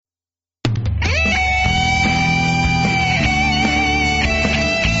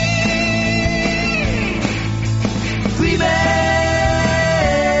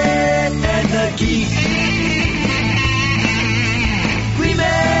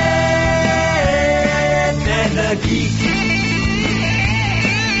a geek.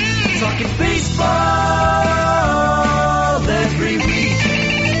 Talking baseball every week.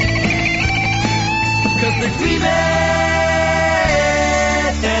 'Cause the Gleeman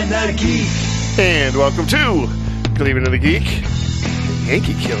and the Geek. And welcome to Gleeman and the Geek,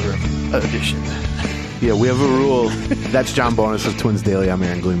 Yankee Killer edition. Yeah, we have a rule. That's John Bonus of Twins Daily. I'm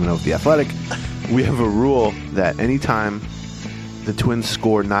Aaron Gleeman of The Athletic. We have a rule that anytime the Twins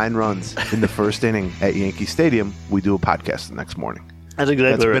score 9 runs in the first inning at Yankee Stadium, we do a podcast the next morning. That's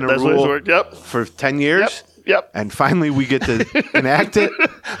exactly right. Been a That's rule what it's worked. Yep. for 10 years. Yep. And finally we get to enact it.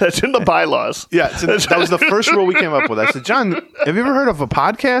 That's in the bylaws. Yeah, that was the first rule we came up with. I said, John, have you ever heard of a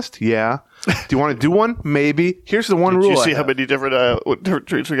podcast? Yeah. Do you want to do one? Maybe. Here's the one rule. Did you see how many different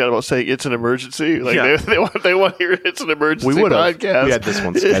tweets we got about saying it's an emergency? Like Yeah. they want to hear it's an emergency We would have. podcast. We had this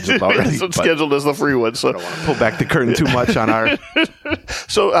one scheduled already. This one scheduled as the free one. So I don't want to pull back the curtain too much on our...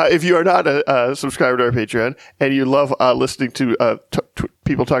 So if you are not a subscriber to our Patreon and you love listening to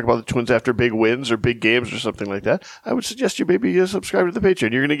people talk about the Twins after big wins or big games or something like that, I would suggest you maybe subscribe to the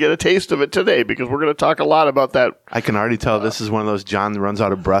Patreon. You're going to get a taste of it today because we're going to talk a lot about that. I can already tell this is one of those John runs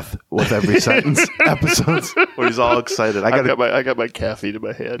out of breath with every sentence episodes where he's all excited. I got my caffeine in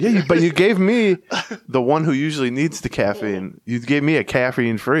my hand. Yeah, but you gave me the one who usually needs the caffeine. You gave me a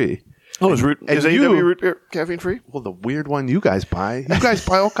caffeine free. Oh, is AEW root beer caffeine free? Well, the weird one you guys buy. You guys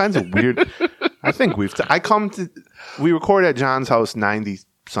buy all kinds of weird. I think we record at John's house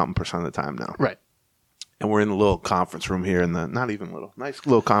 90-something% of the time now. Right. And we're in the little conference room here nice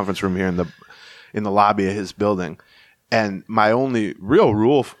little conference room here in the lobby of his building. And my only real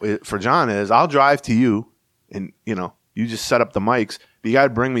rule for John is I'll drive to you and, you just set up the mics. But you got to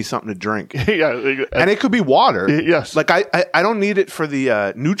bring me something to drink. Yeah. And it could be water. Yes. Like I don't need it for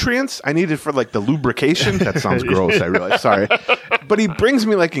the nutrients. I need it for like the lubrication. That sounds gross. I realize. Sorry. But he brings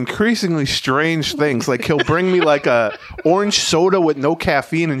me like increasingly strange things. Like he'll bring me like a orange soda with no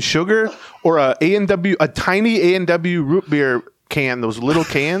caffeine and sugar or a tiny A&W root beer can, those little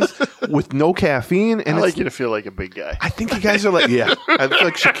cans with no caffeine. And I like you to feel like a big guy. I think you guys are like, yeah. I feel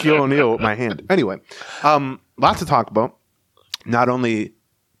like Shaquille O'Neal with my hand. Anyway, lots to talk about. Not only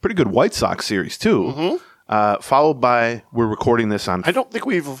pretty good White Sox series, too, followed by, we're recording this on... I don't think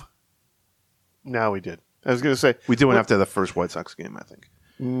we've... No, we did. I was going to say... We did one after the first White Sox game, I think.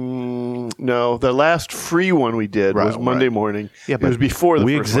 No, the last free one we did was Monday morning. Yeah, but it was before the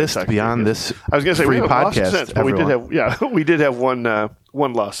we first exist White Sox beyond game. this I was going to say, free we podcast. Sense, but we did have one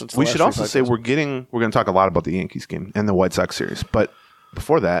loss since the We last should also free say podcast. we're going to talk a lot about the Yankees game and the White Sox series. But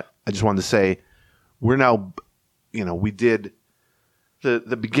before that, I just wanted to say we're now, we did...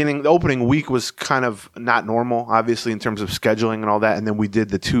 The opening week was kind of not normal, obviously, in terms of scheduling and all that. And then we did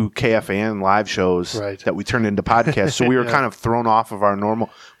the 2 KFAN live shows that we turned into podcasts. So we were kind of thrown off of our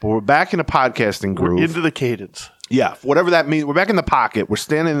normal. But we're back in a podcasting groove. We're into the cadence. Yeah, whatever that means. We're back in the pocket. We're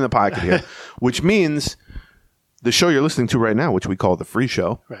standing in the pocket here, which means the show you're listening to right now, which we call The Free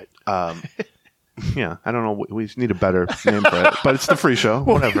Show. Right. Yeah, I don't know. We need a better name for it. But it's The Free Show.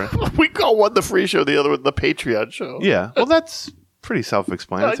 Whatever. We call one The Free Show, the other one The Patreon Show. Yeah. Well, that's... pretty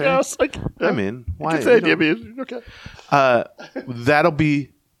self-explanatory. I guess. I mean, why? Okay. That'll be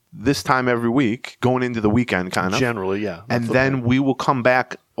this time every week, going into the weekend, kind of. Generally, yeah. And then we will come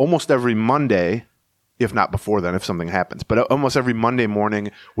back almost every Monday, if not before then, if something happens. But almost every Monday morning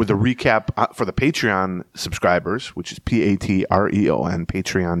with a recap for the Patreon subscribers, which is Patreon,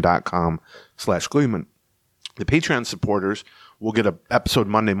 patreon.com/Gleeman. The Patreon supporters will get an episode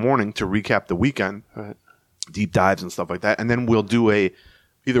Monday morning to recap the weekend. Right. Deep dives and stuff like that. And then we'll do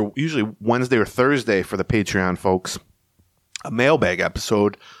usually Wednesday or Thursday for the Patreon folks, a mailbag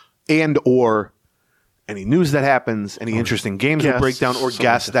episode and or any news that happens, any interesting games we break down, or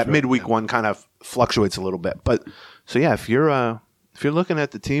guests. That midweek one kind of fluctuates a little bit. But so yeah, if you're looking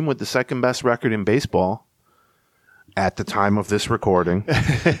at the team with the second best record in baseball at the time of this recording,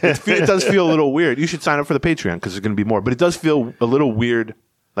 it does feel a little weird. You should sign up for the Patreon because there's going to be more. But it does feel a little weird.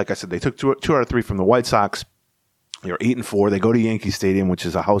 Like I said, they took 2 out of 3 from the White Sox. They're 8-4. They go to Yankee Stadium, which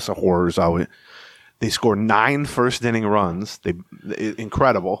is a house of horrors. They score 9 first-inning runs.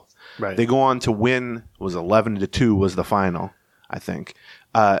 Incredible. Right. They go on to win. Was 11-2 was the final, I think.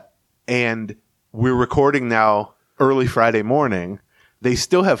 And we're recording now early Friday morning. They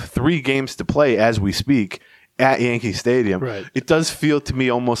still have 3 games to play as we speak at Yankee Stadium. Right. It does feel to me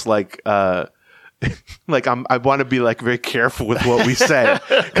almost like like I want to be like very careful with what we say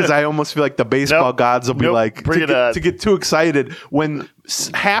because I almost feel like the baseball gods will be like to get too excited when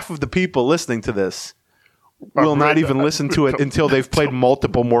half of the people listening to this will not even listen to it until they've played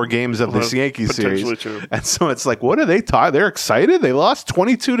multiple more games of this Yankees series. True. And so it's like, what are they talking? They're excited. They lost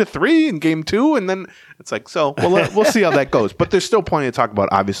 22-3 in game 2. And then it's like, so we'll see how that goes. But there's still plenty to talk about.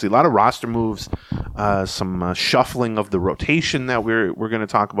 Obviously, a lot of roster moves, some shuffling of the rotation that we're going to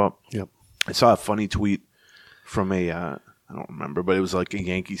talk about. Yep. I saw a funny tweet from I don't remember, but it was like a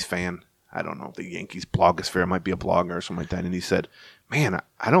Yankees fan. I don't know, the Yankees blogosphere, might be a blogger or something like that. And he said, man,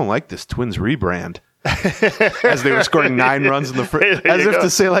 I don't like this Twins rebrand. As they were scoring 9 runs in the first, as if to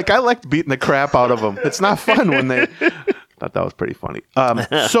say, like, I liked beating the crap out of them. It's not fun when they. Thought that was pretty funny.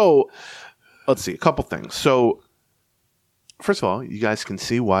 So let's see, a couple things. So first of all, you guys can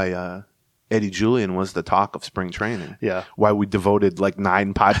see why Eddie Julien was the talk of spring training. Yeah, why we devoted like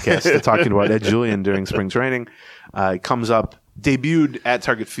 9 podcasts to talking about Ed Julien during spring training. He comes up, debuted at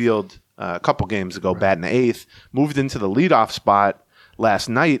Target Field a couple games ago, batting 8th, moved into the leadoff spot last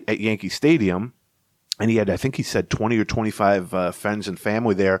night at Yankee Stadium. And he had, I think he said 20 or 25 friends and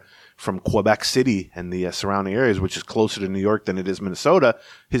family there from Quebec City and the surrounding areas, which is closer to New York than it is Minnesota.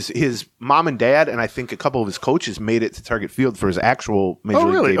 His mom and dad and I think a couple of his coaches made it to Target Field for his actual Major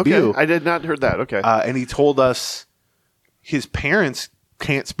League debut. Okay. I did not heard that. Okay. And he told us his parents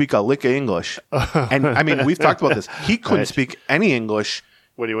can't speak a lick of English. And I mean, we've talked about this. He couldn't speak any English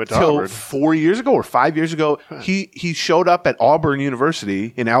when he went to till Auburn. 4 years ago or 5 years ago. He showed up at Auburn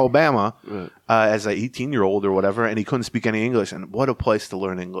University in Alabama as an 18-year-old or whatever, and he couldn't speak any English. And what a place to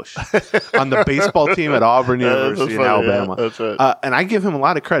learn English. On the baseball team at Auburn University in Alabama. Yeah, that's right. And I give him a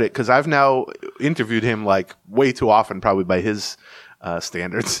lot of credit because I've now interviewed him like way too often, probably by his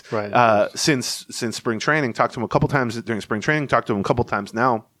standards, right. Since spring training. Talked to him a couple times during spring training, talked to him a couple times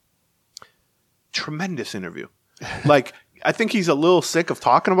now. Tremendous interview. Like, I think he's a little sick of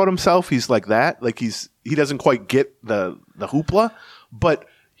talking about himself. He's like that. Like he doesn't quite get the hoopla, but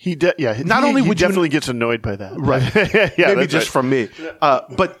he definitely gets annoyed by that. Right. Yeah, maybe just from me.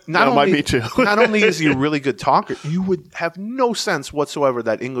 But not me too. Not only is he a really good talker, you would have no sense whatsoever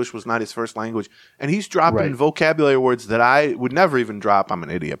that English was not his first language. And he's dropping vocabulary words that I would never even drop. I'm an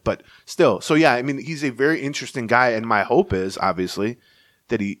idiot, but still. So yeah, I mean, he's a very interesting guy. And my hope is obviously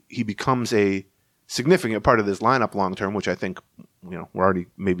that he becomes a significant part of this lineup long term, which I think, we're already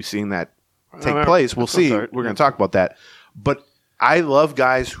maybe seeing that take place. We'll see. We're going to talk about that. But I love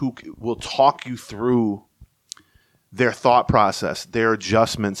guys who will talk you through their thought process, their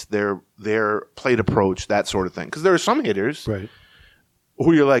adjustments, their plate approach, that sort of thing. Because there are some hitters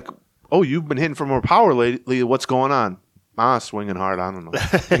who you're like, oh, you've been hitting for more power lately. What's going on? Swinging hard. I don't know.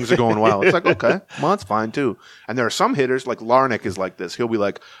 Things are going well. It's like, okay, well, that's fine too. And there are some hitters, like Larnach is like this. He'll be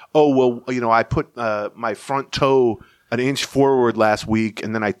like, oh, well, I put my front toe an inch forward last week,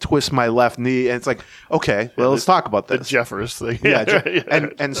 and then I twist my left knee. And it's like, okay, well, let's talk about this. The Jeffers thing.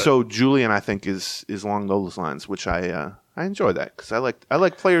 Yeah. And so Julien, I think, is along those lines, which I enjoy that because I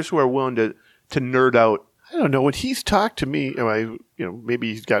like players who are willing to nerd out. I don't know. When he's talked to me,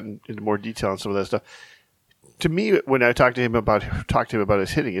 maybe he's gotten into more detail on some of that stuff. To me, when I talk to him about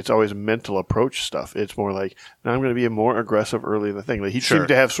his hitting, it's always mental approach stuff. It's more like, now I'm going to be more aggressive early in the thing. Like he seemed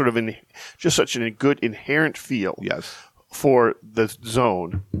to have sort of just such a good inherent feel for the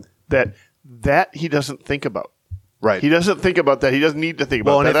zone that he doesn't think about. Right. He doesn't think about that. He doesn't need to think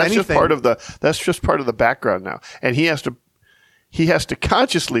about that. That's just part of the background now. And he has to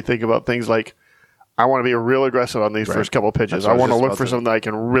consciously think about things like, I want to be real aggressive on these first couple of pitches. I want to look for something that I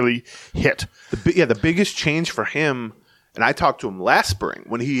can really hit. The biggest change for him, and I talked to him last spring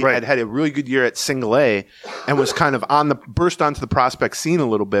when he had a really good year at Single A and was kind of burst onto the prospect scene a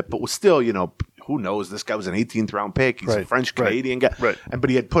little bit, but was still, who knows? This guy was an 18th round pick. He's a French Canadian guy. Right. But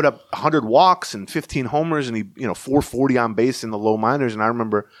he had put up 100 walks and 15 homers and he, 440 on base in the low minors. And I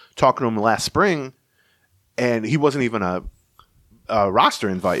remember talking to him last spring and he wasn't even a roster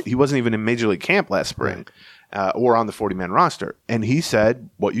invite. He wasn't even in Major League camp last spring or on the 40-man roster. And he said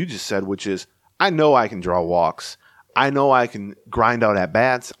what you just said, which is, I know I can draw walks. I know I can grind out at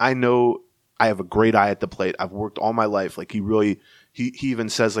bats. I know I have a great eye at the plate. I've worked all my life. Like he even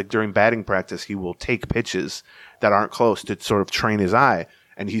says like during batting practice, he will take pitches that aren't close to sort of train his eye.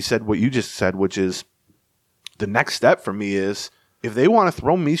 And he said what you just said, which is the next step for me is if they want to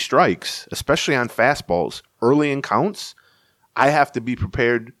throw me strikes, especially on fastballs early in counts, I have to be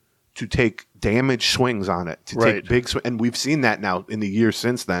prepared to take damage swings on it, to take big swings. And we've seen that now in the years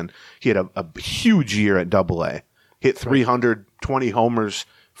since then. He had a huge year at AA, hit 320 homers,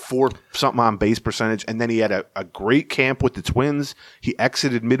 4-something on base percentage, and then he had a great camp with the Twins. He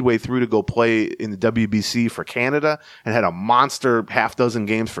exited midway through to go play in the WBC for Canada and had a monster half dozen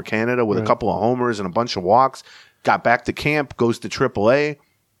games for Canada with a couple of homers and a bunch of walks. Got back to camp, goes to AAA.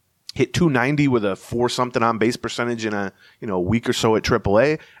 hit 290 with a 4-something on base percentage in a week or so at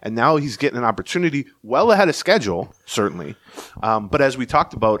AAA, and now he's getting an opportunity well ahead of schedule, certainly. But as we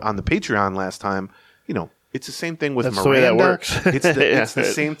talked about on the Patreon last time, it's the same thing with That's Miranda. the way that works. It's the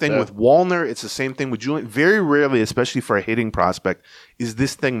same thing with Wallner. It's the same thing with Julien. Very rarely, especially for a hitting prospect, is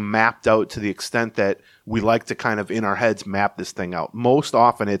this thing mapped out to the extent that we like to kind of in our heads map this thing out. Most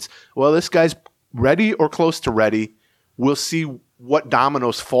often it's, well, this guy's ready or close to ready. We'll see what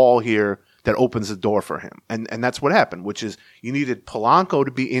dominoes fall here that opens the door for him. And that's what happened, which is you needed Polanco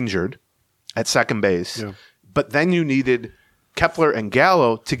to be injured at second base, but then you needed Kepler and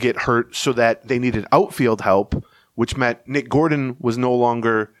Gallo to get hurt so that they needed outfield help, which meant Nick Gordon was no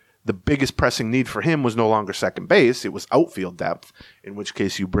longer the biggest pressing need for him was no longer second base. It was outfield depth, in which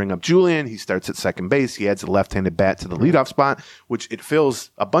case you bring up Julien. He starts at second base. He adds a left-handed bat to the leadoff spot, which it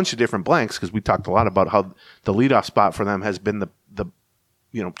fills a bunch of different blanks because we talked a lot about how the leadoff spot for them has been the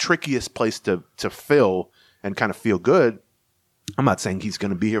trickiest place to fill and kind of feel good. I'm not saying he's going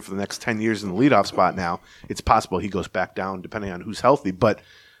to be here for the next 10 years in the leadoff spot now. It's possible he goes back down depending on who's healthy. But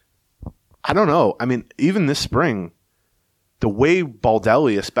I don't know. I mean, even this spring, the way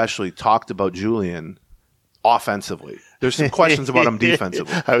Baldelli especially talked about Julien offensively, there's some questions about him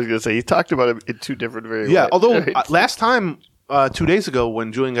defensively. I was going to say, he talked about him in two different ways. Yeah, although last time, 2 days ago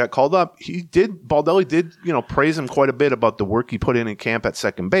when Julien got called up, Baldelli did, praise him quite a bit about the work he put in camp at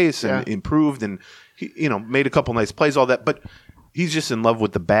second base and improved and, he, made a couple nice plays, all that. But he's just in love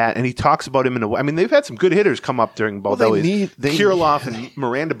with the bat, and he talks about him in a way. I mean, they've had some good hitters come up during Baldelli's, Kirilloff and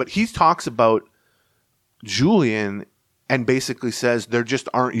Miranda, but he talks about Julien and basically says there just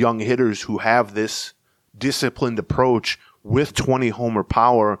aren't young hitters who have this disciplined approach with 20 homer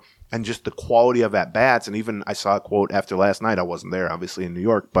power and just the quality of at-bats. And even I saw a quote after last night. I wasn't there, obviously, in New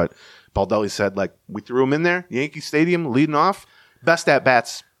York, but Baldelli said, we threw him in there, Yankee Stadium, leading off, best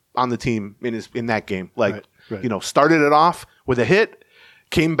at-bats on the team in that game. Right. Started it off with a hit,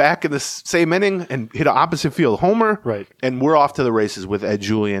 came back in the same inning and hit an opposite field homer. Right. And we're off to the races with Ed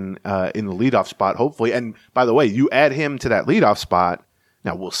Julien in the leadoff spot, hopefully. And by the way, you add him to that leadoff spot.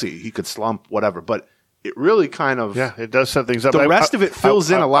 Now we'll see. He could slump, whatever. But it really kind of it does set things up. The rest of it fills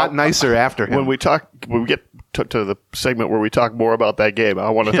in a lot nicer after him. When we get to the segment where we talk more about that game, I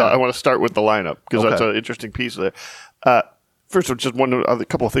want to start with the lineup because that's an interesting piece of there. First of all, just a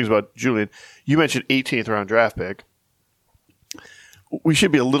couple of things about Julien. You mentioned 18th round draft pick. We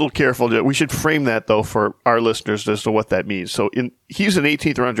should be a little careful. We should frame that, though, for our listeners as to what that means. So he's an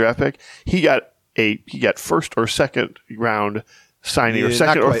 18th round draft pick. He got first or second round signing, or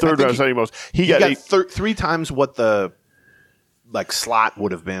second or third round signing most. He got 3 times what the slot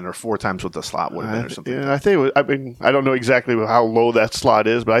would have been, or 4 times what the slot would have been, or something. Yeah, I think. I don't know exactly how low that slot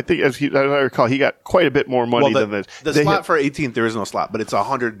is, but I think as I recall, he got quite a bit more money than this. The slot for 18th, there is no slot, but it's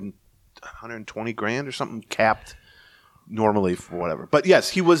 120 grand or something capped normally for whatever. But yes,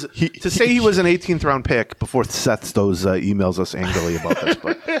 he was he was an 18th round pick before Seth Stowe emails us angrily about this.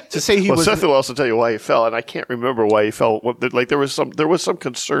 But to say he was, Seth will also tell you why he fell, and I can't remember why he fell. There was some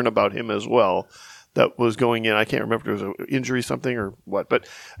concern about him as well that was going in. I can't remember if it was an injury, something, or what. But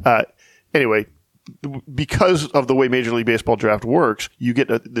anyway, because of the way Major League Baseball draft works, you get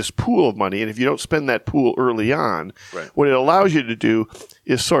this pool of money, and if you don't spend that pool early on, what it allows you to do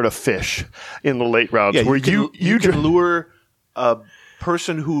is sort of fish in the late rounds. Yeah, where you can lure a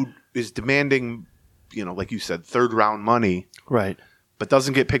person who is demanding, like you said, third round money, right? But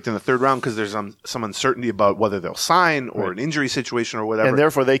doesn't get picked in the third round because there's some uncertainty about whether they'll sign or an injury situation or whatever. And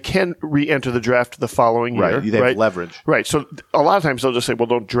therefore, they can re-enter the draft the following year. Right, they have leverage. Right, so a lot of times they'll just say, well,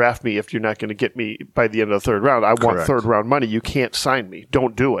 don't draft me if you're not going to get me by the end of the third round. I want third round money. You can't sign me.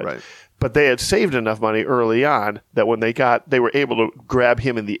 Don't do it. Right. But they had saved enough money early on that when they were able to grab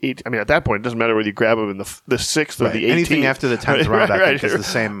him in the 8th. I mean, at that point, it doesn't matter whether you grab him in the 6th or the 18th. Anything after the 10th round, I think, is the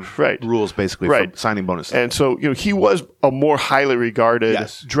same rules, basically, for signing bonuses. And so, he was a more highly regarded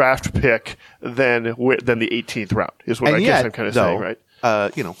draft pick than the 18th round, is what I guess I'm kind of saying, right?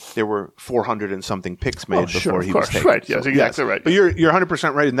 There were 400 and something picks made before he was taken. Right, yes, exactly right. But you're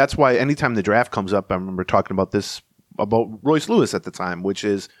 100% right, and that's why anytime the draft comes up, I remember talking about this, about Royce Lewis at the time, which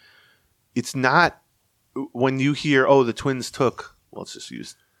is, it's not when you hear, the Twins took, let's just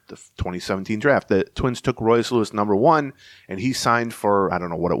use the 2017 draft, the Twins took Royce Lewis number 1, and he signed for, I don't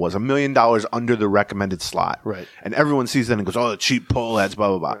know what it was, $1 million under the recommended slot. Right. And everyone sees that and goes, the cheap pull, that's blah,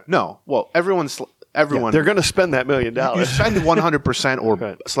 blah, blah. Right. No. Well, everyone. They're going to spend that $1 million. You spend 100%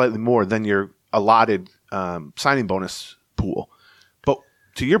 or slightly more than your allotted signing bonus pool. But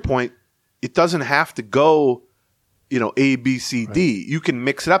to your point, it doesn't have to go A, B, C, D. You can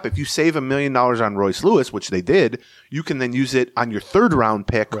mix it up. If you save $1 million on Royce Lewis, which they did, you can then use it on your third round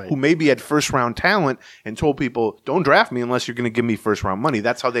pick, who maybe had first round talent and told people, don't draft me unless you're going to give me first round money.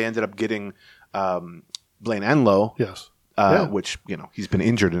 That's how they ended up getting Blaine Enlow. Yes. Which, he's been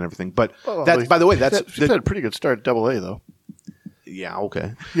injured and everything. But by the way, he's had a pretty good start at Double-A, though. Yeah,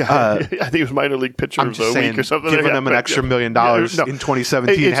 okay. Yeah, I think it was minor league pitcher of the week or something. Giving them an extra $1 million in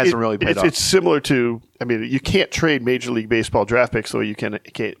 2017 hasn't really paid off. It's similar to, you can't trade Major League Baseball draft picks the way you can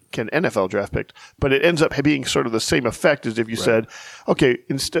NFL draft picks, but it ends up being sort of the same effect as if you said, okay,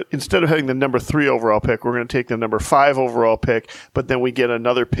 instead of having the number 3 overall pick, we're going to take the number 5 overall pick, but then we get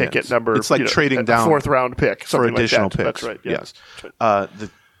another pick at number. It's like trading down 4th round pick for additional like that. picks. That's right. Yes.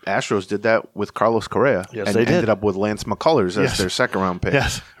 The Astros did that with Carlos Correa. Yes, and they did. Ended up with Lance McCullers as their second round pick.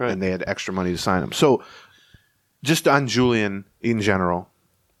 Yes, right. And they had extra money to sign him. So, just on Julien in general,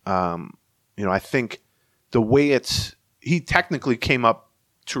 I think the way he technically came up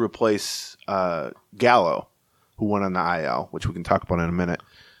to replace Gallo, who went on the IL, which we can talk about in a minute.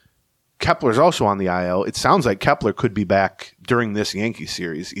 Kepler's also on the IL. It sounds like Kepler could be back during this Yankees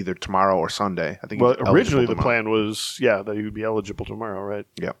series, either tomorrow or Sunday. I think. Well, originally the plan was, that he would be eligible tomorrow, right?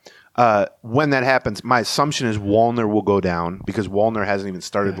 Yeah. When that happens, my assumption is Wallner will go down because Wallner hasn't even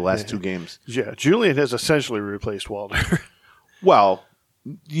started the last 2 games. Yeah, Julien has essentially replaced Wallner. Well,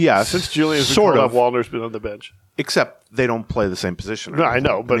 yeah, since Julien's been sort called of. up, Wallner's been on the bench. Except they don't play the same position. No, I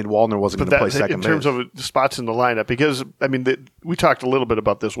know, but Wallner wasn't going to play second in base. terms of the spots in the lineup. Because we talked a little bit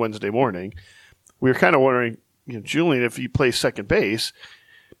about this Wednesday morning. We were kind of wondering, Julien, if he plays second base,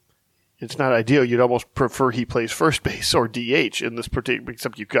 it's not ideal. You'd almost prefer he plays first base or DH in this particular.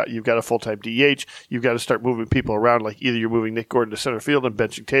 Except you've got a full time DH. You've got to start moving people around. Like either you're moving Nick Gordon to center field and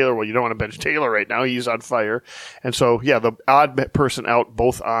benching Taylor. Well, you don't want to bench Taylor right now. He's on fire. And so, the odd person out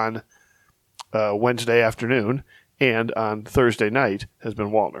both on Wednesday afternoon and on Thursday night has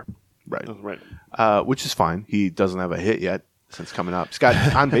been Wallner. Right. Which is fine. He doesn't have a hit yet since coming up. He's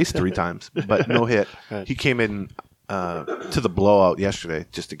got on base 3 times, but no hit. Right. He came in to the blowout yesterday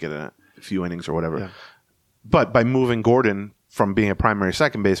just to get a few innings or whatever. Yeah. But by moving Gordon from being a primary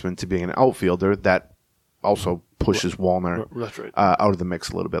second baseman to being an outfielder, that also pushes Wallner That's right. out of the mix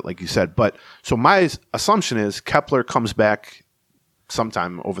a little bit, like you said. But so my assumption is Kepler comes back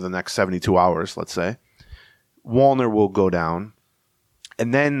sometime over the next 72 hours, let's say. Wallner will go down.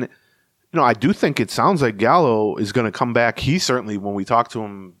 And then, I do think it sounds like Gallo is going to come back. He certainly, when we talked to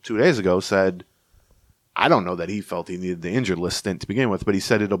him 2 days ago, said, I don't know that he felt he needed the injured list stint to begin with, but he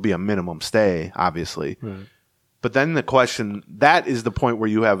said it'll be a minimum stay, obviously. Right. But then the question, that is the point where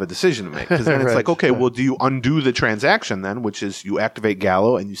you have a decision to make. Because then it's like, okay, well, do you undo the transaction then, which is you activate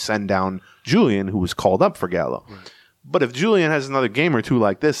Gallo and you send down Julien, who was called up for Gallo. Right. But if Julien has another game or two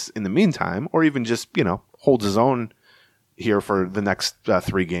like this in the meantime, or even just, holds his own here for the next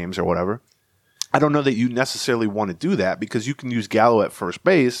 3 games or whatever, I don't know that you necessarily want to do that because you can use Gallo at first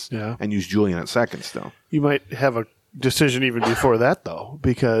base and use Julien at second still. You might have a decision even before that, though,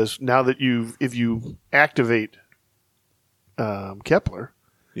 because now that if you activate Kepler,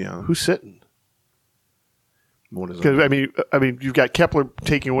 who's sitting? Because you've got Kepler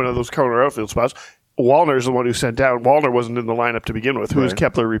taking one of those corner outfield spots. Wallner's the one who sent down. Wallner wasn't in the lineup to begin with. Who is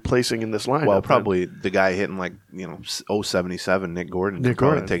Kepler replacing in this lineup? Well, probably the guy hitting 0.77, Nick Gordon. Nick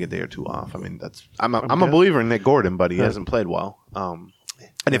Gordon take a day or 2 off. I'm a believer in Nick Gordon, but he hasn't played well. And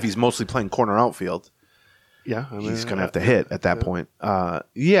if he's mostly playing corner outfield, he's going to have to hit at that point.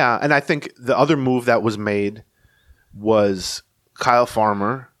 And I think the other move that was made was Kyle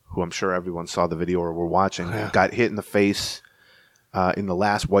Farmer, who I'm sure everyone saw the video or were watching, got hit in the face in the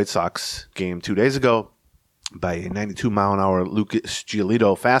last White Sox game 2 days ago by a 92-mile-an-hour Lucas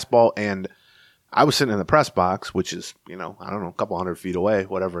Giolito fastball. And I was sitting in the press box, which is, I don't know, a couple hundred feet away,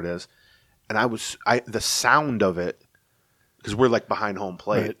 whatever it is. And the sound of it, because we're like behind home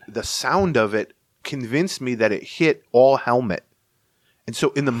plate, the sound of it convinced me that it hit all helmet. And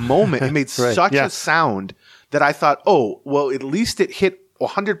so in the moment, it made such a sound that I thought, at least it hit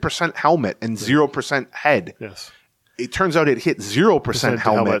 100% helmet and 0% head. Yes. It turns out it hit 0%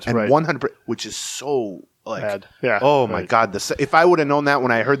 helmet and 100%, which is so bad. Yeah. Oh my God! If I would have known that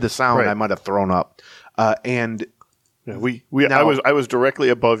when I heard the sound, I might have thrown up. I was directly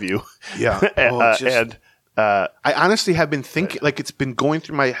above you. Yeah. I honestly have been thinking, like it's been going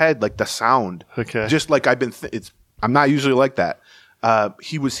through my head, like the sound. Okay. Just like I've been. I'm not usually like that.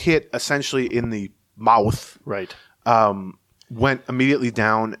 He was hit essentially in the mouth. Right. Went immediately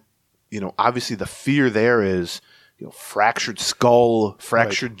down. Obviously the fear there is. Fractured skull,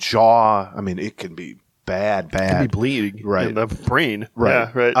 fractured jaw. It can be bad. It can be bleeding in the brain. Right.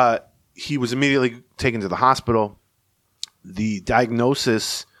 Yeah, right. He was immediately taken to the hospital. the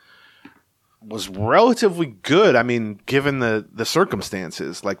diagnosis was relatively good. I mean, given the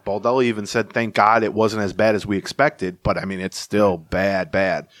circumstances, like Baldelli even said, thank God it wasn't as bad as we expected, but I mean, it's still bad.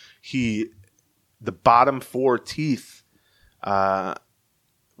 The bottom 4 teeth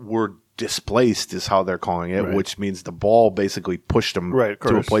were displaced is how they're calling it, which means the ball basically pushed him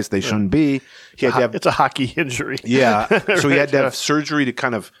to a place they shouldn't be. It's a hockey injury. Yeah. So he had to have surgery to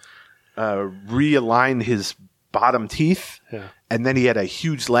kind of realign his bottom teeth. Yeah. And then he had a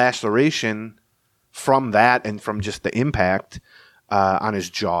huge laceration from that and from just the impact on his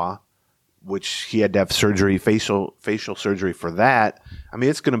jaw, which he had to have surgery, facial surgery for that. I mean,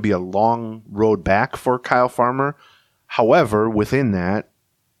 it's going to be a long road back for Kyle Farmer. However, within that,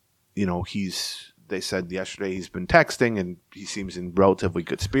 they said yesterday he's been texting and he seems in relatively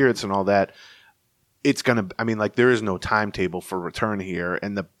good spirits and all that. It's going to, there is no timetable for return here.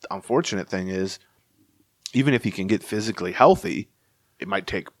 And the unfortunate thing is, even if he can get physically healthy, it might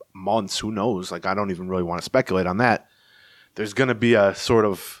take months. Who knows? I don't even really want to speculate on that. There's going to be a sort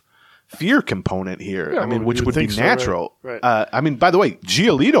of fear component here. Yeah, which would be natural. Right. By the way,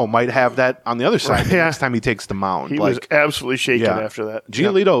 Giolito might have that on the other side next time he takes the mound. He was absolutely shaken after that.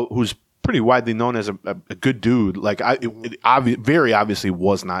 Giolito, who's pretty widely known as a good dude, very obviously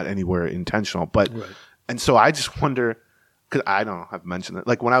was not anywhere intentional. But and so I just wonder, because I don't know, I've mentioned it.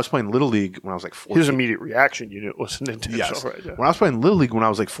 Like when I was playing Little League when I was 14. His immediate reaction, you knew it wasn't intentional. Yes. Right, yeah. When I was playing Little League when I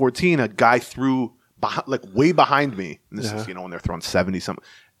was 14, a guy threw way behind me. And this is when they're throwing 70 something.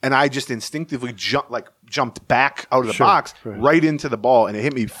 And I just instinctively jumped back out of the box right into the ball, and it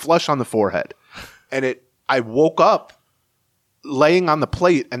hit me flush on the forehead. And I woke up laying on the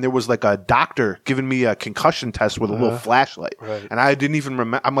plate, and there was a doctor giving me a concussion test with a little flashlight. Right. And I didn't even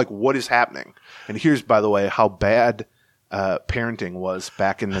remember. I'm like, what is happening? And here's, by the way, how bad parenting was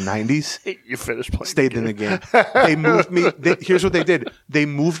back in the 90s. You finished playing. Stayed in the game. They moved me. Here's what they did. They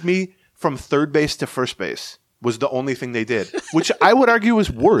moved me from third base to first base. Was the only thing they did, which I would argue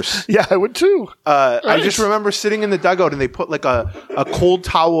is worse. Yeah, I would too. I just remember sitting in the dugout and they put a cold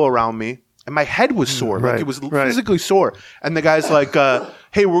towel around me and my head was sore. It was physically sore. And the guy's like,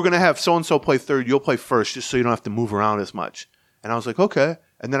 hey, we're going to have so-and-so play third. You'll play first just so you don't have to move around as much. And I was like, okay.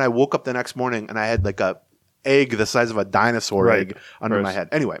 And then I woke up the next morning and I had a egg the size of a dinosaur egg under my head.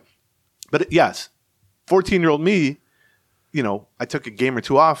 Anyway, but yes, 14-year-old me, I took a game or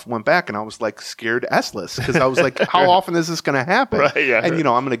two off, went back, and I was scared S-less because I was like, how often is this going to happen? Right, yeah, and, I'm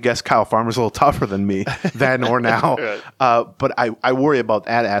going to guess Kyle Farmer's a little tougher than me then or now. But I worry about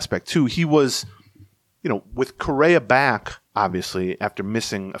that aspect too. He was, with Correa back, obviously, after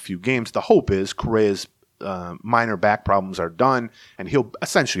missing a few games, the hope is Correa's minor back problems are done, and he'll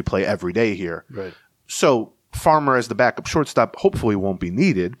essentially play every day here. Right. So Farmer as the backup shortstop hopefully won't be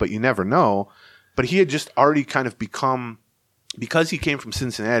needed, but you never know. But he had just already kind of become... Because he came from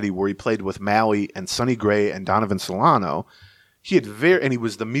Cincinnati, where he played with Mahle and Sonny Gray and Donovan Solano, and he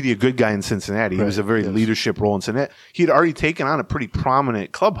was the media good guy in Cincinnati. He was a very leadership role in Cincinnati. He had already taken on a pretty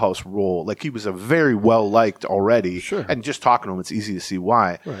prominent clubhouse role. He was a very well liked already. Sure. And just talking to him, it's easy to see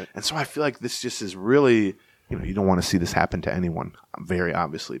why. Right. And so I feel like this just is really, you don't want to see this happen to anyone, very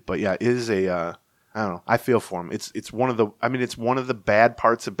obviously. But yeah, it is I don't know. I feel for him. It's one of the bad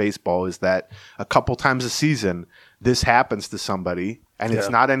parts of baseball is that a couple times a season this happens to somebody, and it's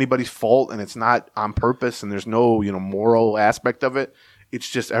not anybody's fault, and it's not on purpose, and there's no moral aspect of it. It's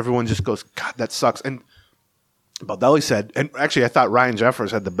just everyone just goes, God, that sucks. And Baldelli said, and actually I thought Ryan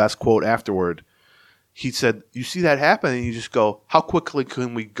Jeffers had the best quote afterward. He said, "You see that happen, and you just go, how quickly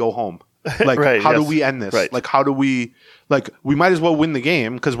can we go home? How do we end this? Right. How do we we might as well win the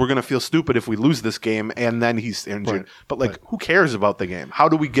game because we're going to feel stupid if we lose this game and then he's injured. But who cares about the game? How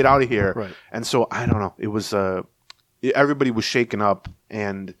do we get out of here?" Right. And so I don't know. It was everybody was shaken up,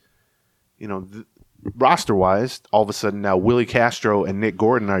 and roster wise, all of a sudden now Willie Castro and Nick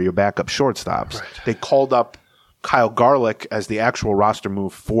Gordon are your backup shortstops. Right. They called up Kyle Garlick as the actual roster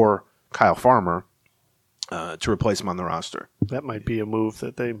move for Kyle Farmer to replace him on the roster. That might be a move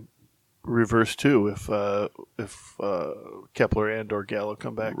that they reverse too if Kepler and or Gallo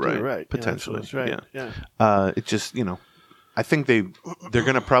come back. Right, potentially. Yeah. It just I think they're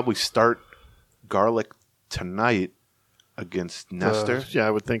going to probably start Garlick tonight against Nestor. Yeah,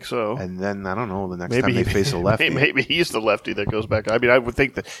 I would think so. And then I don't know the next time they face a lefty. Maybe he's the lefty that goes back. I mean, I would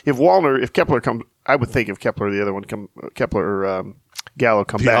think that if Kepler comes, I would think if Kepler, the other one Kepler or Gallo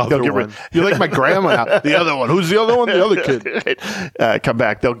come back, they'll get rid. You're like my grandma now. The other one. Who's the other one? The other kid. Come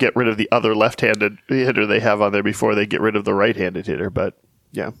back. They'll get rid of the other left-handed hitter they have on there before they get rid of the right-handed hitter. But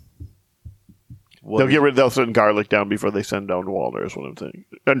yeah, They'll send garlic down before they send down Walner. Is what I'm thinking.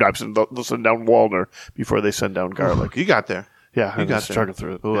 And they'll send down Walner before they send down garlic. You got there. Yeah, you got struggling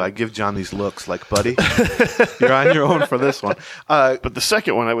through it. Oh, yeah. I give John these looks like, buddy, you're on your own for this one. But the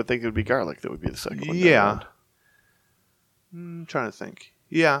second one, I would think it would be garlic. That would be the second one. Yeah. I'm trying to think.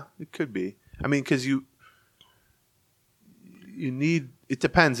 Yeah, it could be. I mean, because you need. It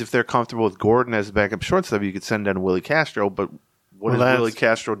depends if they're comfortable with Gordon as a backup shortstop. You could send down Willie Castro, but what has Willie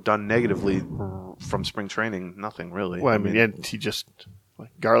Castro done negatively from spring training? Nothing really. Well, I mean, and he just.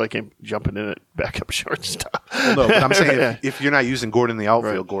 Garlic ain't jumping in at backup shortstop. Well, no, but I'm saying if you're not using Gordon in the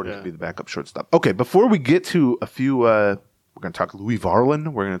outfield, Gordon could be the backup shortstop. Okay, before we get to a few, we're going to talk Louie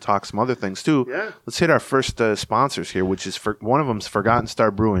Varland. We're going to talk some other things too. Yeah. Let's hit our first sponsors here, which is one of them's Forgotten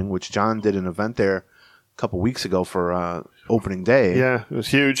Star Brewing, which John did an event there a couple weeks ago for opening day. Yeah, it was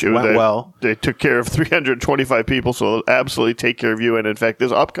huge. It went well. They took care of 325 people, so they'll absolutely take care of you. And in fact,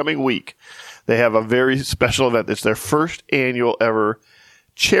 this upcoming week, they have a very special event. It's their first annual ever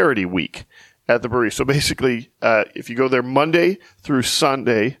charity week at the brewery. So basically, if you go there Monday through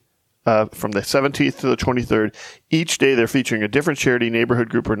Sunday, from the 17th to the 23rd, each day they're featuring a different charity, neighborhood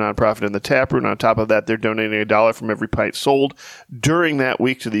group, or nonprofit in the tap room. On top of that, they're donating $1 from every pint sold during that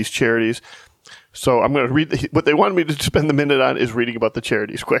week to these charities. So I'm going to read what they wanted me to spend the minute on is reading about the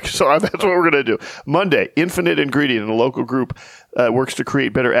charities quick. So that's what we're going to do. Monday, Infinite Ingredient, a local group, works to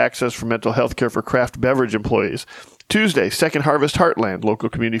create better access for mental health care for craft beverage employees. Tuesday, Second Harvest Heartland, local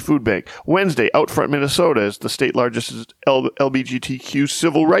community food bank. Wednesday, Outfront Minnesota is the state largest LGBTQ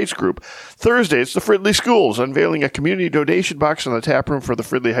civil rights group. Thursday, it's the Fridley Schools, unveiling a community donation box in the tap room for the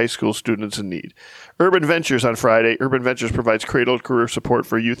Fridley High School students in need. Urban Ventures on Friday. Urban Ventures provides cradle-to-career support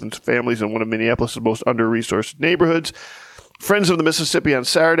for youth and families in one of Minneapolis' most under-resourced neighborhoods. Friends of the Mississippi on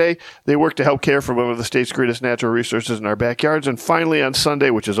Saturday. They work to help care for one of the state's greatest natural resources in our backyards. And finally on Sunday,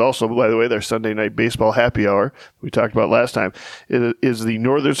 which is also, by the way, their Sunday night baseball happy hour we talked about last time, it is the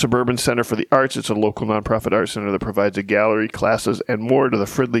Northern Suburban Center for the Arts. It's a local nonprofit art center that provides a gallery, classes, and more to the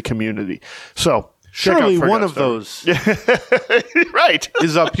Fridley community. So surely one of those right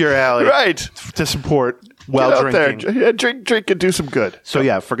is up your alley, right, to support well drinking. Yeah, drink and do some good. So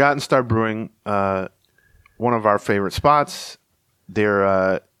yeah, Forgotten Star Brewing, one of our favorite spots.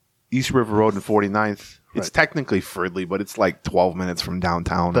 They're East River Road and 49th. It's technically Fridley, but it's like 12 minutes from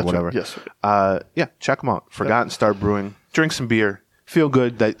downtown or whatever. Right. Yes. Yeah, check them out. Forgotten Star Brewing. Drink some beer. Feel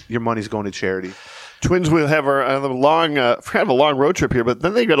good that your money's going to charity. Twins will have a long road trip here, but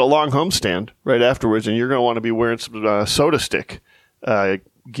then they got a long homestand right afterwards, and you're going to want to be wearing some Soda Stick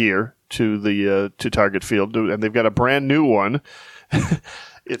gear to Target Field, and they've got a brand new one.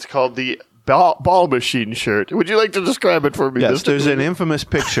 It's called the Ball Machine shirt. Would you like to describe it for me? Yes, there's an infamous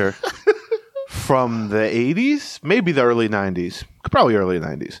picture from the 80s, maybe the early 90s, probably early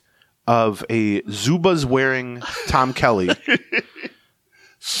 90s, of a Zubaz wearing Tom Kelly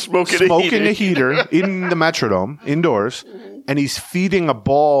smoking a heater in the Metrodome indoors, and he's feeding a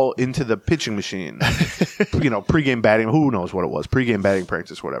ball into the pitching machine. Pregame batting, who knows what it was, pregame batting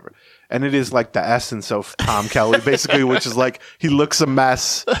practice, whatever. And it is like the essence of Tom Kelly, basically, which is like he looks a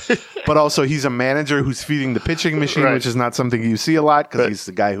mess, but also he's a manager who's feeding the pitching machine, which is not something you see a lot because he's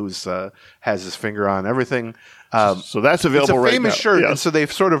the guy who's has his finger on everything. So that's available right now. It's a famous shirt, and so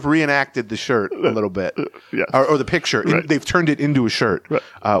they've sort of reenacted the shirt a little bit, or the picture. Right. They've turned it into a shirt,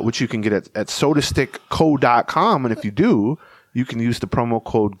 which you can get at sodastickco.com, and if you do, you can use the promo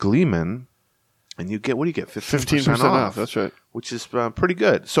code Gleeman, and you get, what do you get? 15% off. That's right. Which is pretty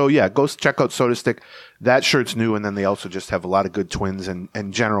good. So yeah, go check out Soda Stick. That shirt's new, and then they also just have a lot of good Twins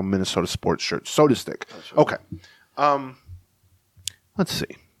and general Minnesota sports shirts. Soda Stick. Right. Okay. Let's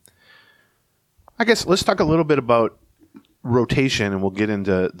see. I guess let's talk a little bit about rotation, and we'll get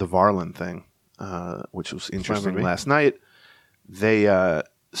into the Varland thing, which was interesting last night. They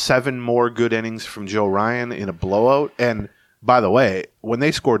 7 more good innings from Joe Ryan in a blowout. And by the way, when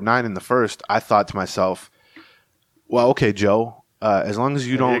they scored 9 in the first, I thought to myself, well, okay, Joe, as long as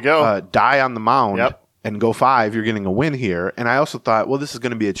you don't die on the mound and go 5, you're getting a win here. And I also thought, well, this is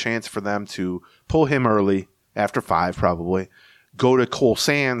going to be a chance for them to pull him early after 5 probably, go to Cole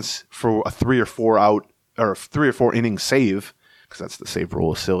Sands for a 3 or 4 inning save, because that's the save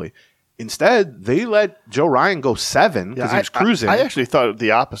rule is silly. Instead, they let Joe Ryan go 7 because he was cruising. I actually thought the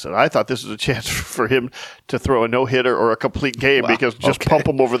opposite. I thought this was a chance for him to throw a no-hitter or a complete game because just pump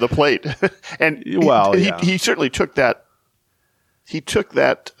him over the plate. And he certainly took that. He took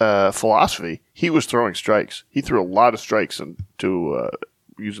that philosophy. He was throwing strikes. He threw a lot of strikes into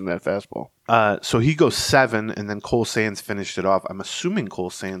using that fastball. So he goes 7, and then Cole Sands finished it off. I'm assuming Cole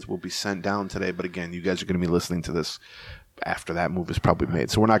Sands will be sent down today, but again, you guys are going to be listening to this after that move was probably made.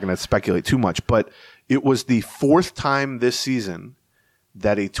 So we're not going to speculate too much. But it was the fourth time this season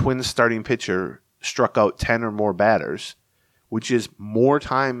that a Twins starting pitcher struck out 10 or more batters, which is more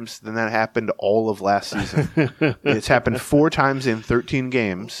times than that happened all of last season. It's happened 4 times in 13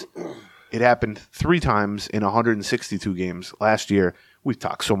 games. It happened 3 times in 162 games last year. We've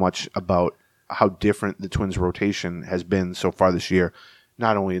talked so much about how different the Twins' rotation has been so far this year,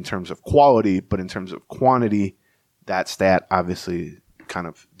 not only in terms of quality, but in terms of quantity. That stat obviously kind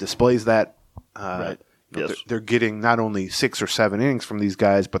of displays that. Right. Yes. They're getting not only 6 or 7 innings from these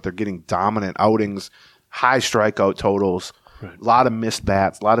guys, but they're getting dominant outings, high strikeout totals, a lot of missed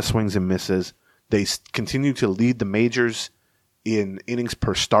bats, a lot of swings and misses. They continue to lead the majors in innings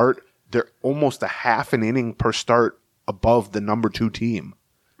per start. They're almost a half an inning per start above the number 2 team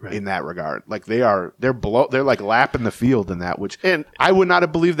in that regard. Like they're like lapping the field in that, and I would not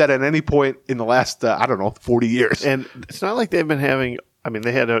have believed that at any point in the last 40 years. And it's not like they've been having. I mean,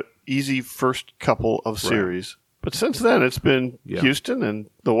 they had an easy first couple of series, but since then it's been Houston and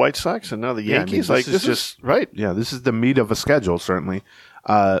the White Sox and now the Yankees. This is right. Yeah, this is the meat of a schedule, certainly.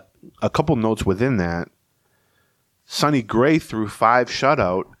 A couple notes within that. Sonny Gray threw 5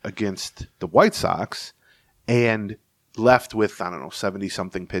 shutout against the White Sox and left with,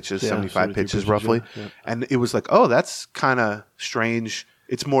 70-something pitches, 75 pitches roughly. Yeah. And it was like, oh, that's kind of strange.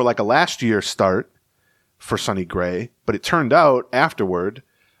 It's more like a last year start for Sonny Gray, but it turned out afterward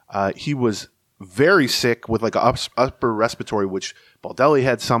he was very sick with like an upper respiratory, which Baldelli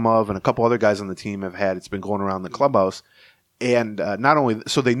had some of, and a couple other guys on the team have had. It's been going around the clubhouse, and not only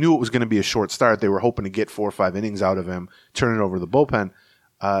so they knew it was going to be a short start. They were hoping to get 4 or 5 innings out of him, turn it over to the bullpen.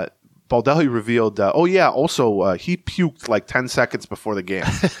 Baldelli revealed, also he puked like 10 seconds before the game.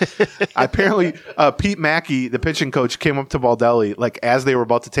 Apparently, Pete Mackey, the pitching coach, came up to Baldelli like as they were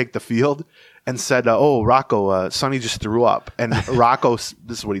about to take the field and said, Rocco, Sonny just threw up. And Rocco,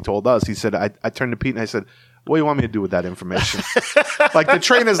 this is what he told us. He said, I turned to Pete and I said, what do you want me to do with that information? Like the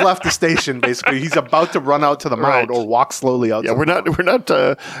train has left the station. Basically, he's about to run out to the mound or walk slowly out. Yeah, we're not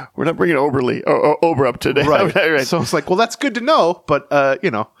bringing Ober up today. Right. Right. So it's like, well, that's good to know. But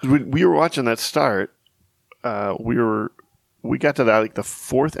when we were watching that start, we got to that the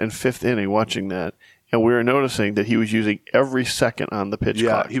 4th and 5th inning watching that, and we were noticing that he was using every second on the pitch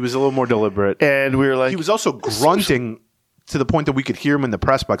clock. Yeah, he was a little more deliberate, and we were like, he was also grunting to the point that we could hear him in the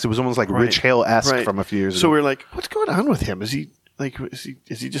press box. It was almost like Rich Hale-esque from a few years ago. So we were like, what's going on with him? Is he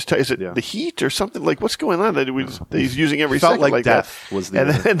just is it the heat or something? Like, what's going on that he's using every Felt second like death that? Was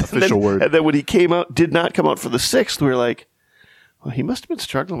the official word. And then when he did not come out for the 6th, we were like, well, he must have been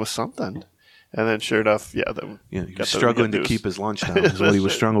struggling with something. And then sure enough, he was struggling to keep his lunch down is what he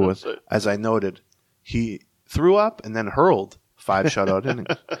was struggling with. As I noted, he threw up and then hurled 5 shutout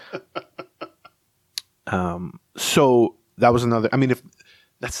innings. So that was another. I mean, if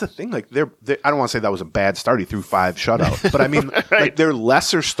that's the thing, like I don't want to say that was a bad start. He threw 5 shutouts, but I mean, like their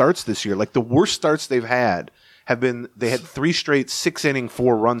lesser starts this year, like the worst starts they've had have been they had 3 straight 6-inning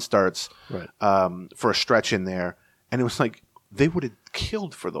 4-run starts for a stretch in there, and it was like they would have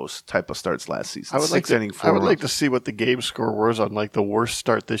killed for those type of starts last season. I would like to see what the game score was on like the worst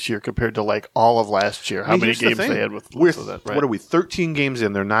start this year compared to like all of last year. How many games they had with that? Right? What are we? 13 games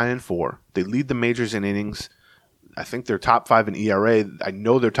in. They're 9-4. They lead the majors in innings. I think they're top 5 in ERA. I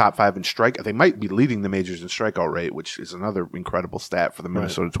know they're top 5 in strike. They might be leading the majors in strikeout rate, which is another incredible stat for the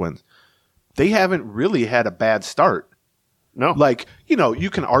Minnesota Twins. They haven't really had a bad start. No. Like, you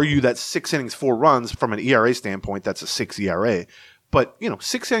can argue that 6 innings, 4 runs from an ERA standpoint, that's a 6 ERA. But,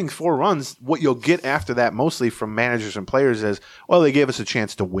 6 innings, 4 runs, what you'll get after that mostly from managers and players is, well, they gave us a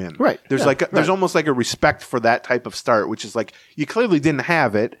chance to win. Right. There's there's almost like a respect for that type of start, which is like, you clearly didn't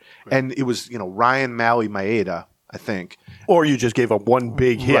have it. Right. And it was, Ryan, Maui, Maeda, I think. Or you just gave up one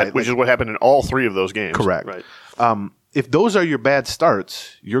big hit, which is what happened in all 3 of those games. Correct. Right. If those are your bad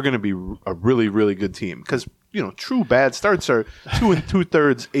starts, you're going to be a really, really good team. Because, true bad starts are 2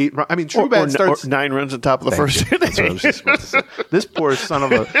 2/3, 8 runs. I mean, true bad starts. 9 runs on top of the first inning. That's what I was just about to say. This poor son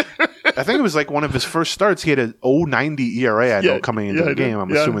of a. I think it was like one of his first starts. He had an 0.90 ERA, I know, coming into the game.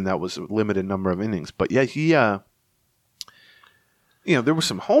 I'm assuming that was a limited number of innings. But yeah, he. There were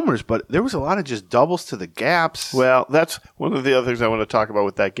some homers, but there was a lot of just doubles to the gaps. Well, that's one of the other things I want to talk about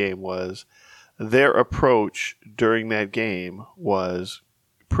with that game was their approach during that game was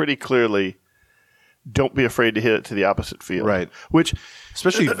pretty clearly don't be afraid to hit it to the opposite field. Right. Which,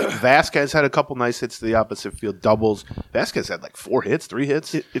 especially Vasquez had a couple nice hits to the opposite field, doubles. Vasquez had like 4 hits, 3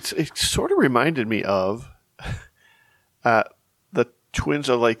 hits. It sort of reminded me of the Twins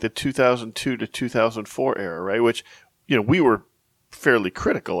of like the 2002 to 2004 era, right? Which, we were fairly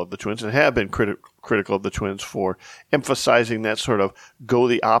critical of the Twins and have been critical of the Twins for emphasizing that sort of go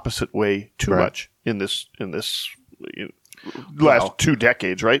the opposite way too much in this last 2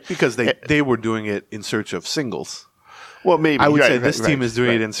 decades, right? Because they were doing it in search of singles. Well, maybe. I would say this team is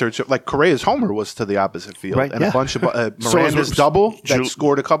doing it in search of, like, Correa's homer was to the opposite field. Right, and a bunch of Miranda's double that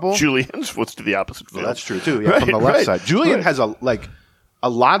scored a couple. Julian's was to the opposite field. Well, that's true, too, from the left side. Julian has a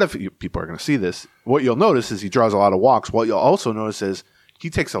lot of – people are going to see this. What you'll notice is he draws a lot of walks. What you'll also notice is he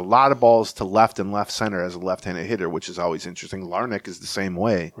takes a lot of balls to left and left center as a left-handed hitter, which is always interesting. Larnach is the same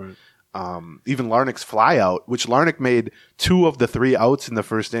way. Right. Even Larnach's fly out, which Larnach made 2 of the 3 outs in the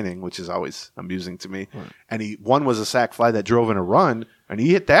first inning, which is always amusing to me. Right. And one was a sac fly that drove in a run, and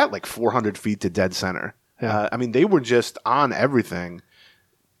he hit that like 400 feet to dead center. Yeah. I mean, they were just on everything.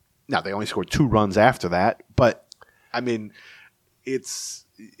 Now, they only scored 2 runs after that, but I mean, it's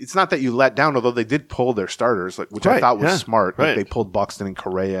not that you let down, although they did pull their starters, which I thought was smart. Like they pulled Buxton and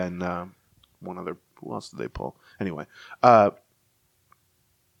Correa and one other. Who else did they pull? Anyway.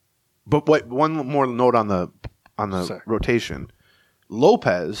 But one more note on the rotation. Pablo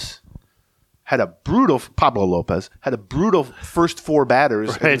Lopez had a brutal first 4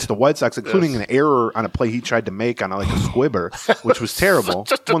 batters against the White Sox, including an error on a play he tried to make on a squibber, which was terrible.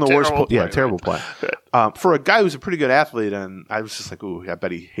 One of the worst terrible play. For a guy who's a pretty good athlete, and I was just like, ooh, I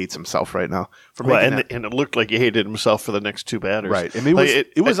bet he hates himself right now. And it looked like he hated himself for the next 2 batters. Right. I mean,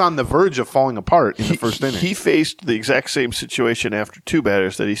 it was on the verge of falling apart in the first inning. He faced the exact same situation after 2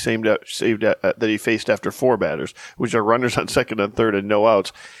 batters that he that he faced after 4 batters, which are runners on second and third and no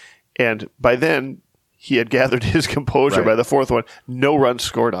outs. And by then, he had gathered his composure. By the 4th one, no runs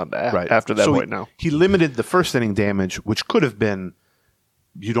scored on that after that point now. He limited the first inning damage, which could have been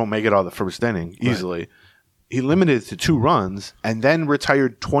you don't make it out of the first inning easily. Right. He limited it to 2 runs and then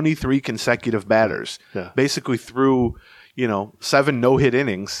retired 23 consecutive batters. Yeah. Basically threw, 7 no-hit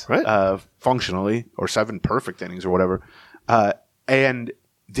innings functionally, or 7 perfect innings or whatever, and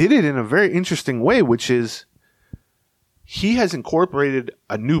did it in a very interesting way, which is he has incorporated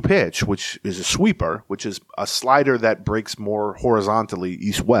a new pitch, which is a sweeper, which is a slider that breaks more horizontally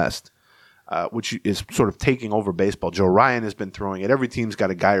east-west, which is sort of taking over baseball. Joe Ryan has been throwing it. Every team's got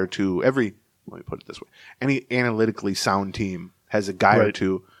a guy or two. Let me put it this way. Any analytically sound team has a guy or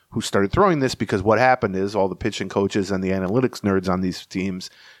two who started throwing this, because what happened is all the pitching coaches and the analytics nerds on these teams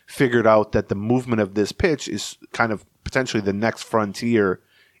figured out that the movement of this pitch is kind of potentially the next frontier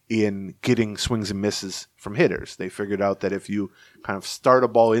in getting swings and misses from hitters. They figured out that if you kind of start a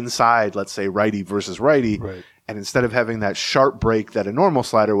ball inside, let's say righty versus righty, and instead of having that sharp break that a normal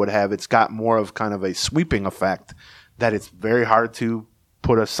slider would have, it's got more of kind of a sweeping effect that it's very hard to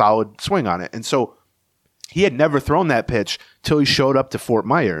put a solid swing on it. And so he had never thrown that pitch till he showed up to Fort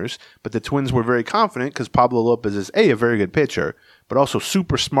Myers, but the Twins were very confident because Pablo Lopez is a very good pitcher, but also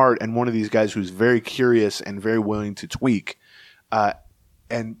super smart and one of these guys who's very curious and very willing to tweak.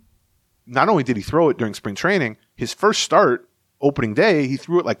 And not only did he throw it during spring training, his first start, opening day, he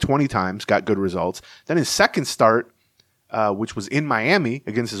threw it like 20 times, got good results. Then his second start, which was in Miami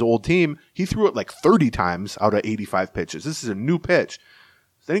against his old team, he threw it like 30 times out of 85 pitches. This is a new pitch.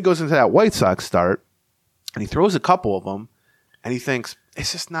 Then he goes into that White Sox start, and he throws a couple of them, and he thinks,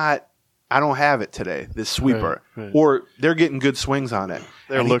 it's just not, I don't have it today, this sweeper. Right. Or they're getting good swings on it.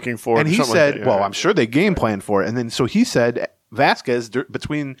 They're looking for it. And he said, I'm sure they game plan for it. And then so he said, Vasquez,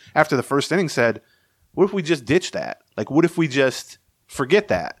 after the first inning, said, what if we just ditch that? Like, what if we just forget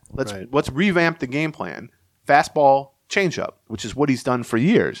that? Let's revamp the game plan. Fastball, changeup, which is what he's done for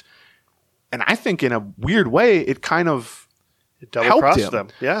years. And I think in a weird way, it kind of helped him. Them.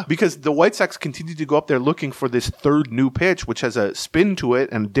 Yeah. Because the White Sox continued to go up there looking for this third new pitch, which has a spin to it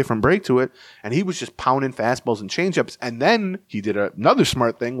and a different break to it. And he was just pounding fastballs and changeups. And then he did another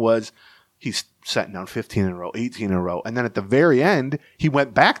smart thing was he's setting down 15 in a row, 18 in a row. And then at the very end, he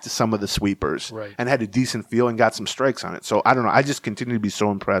went back to some of the sweepers and had a decent feel and got some strikes on it. So I don't know. I just continue to be so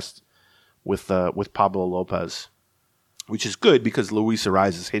impressed with Pablo Lopez, which is good because Luis Ariz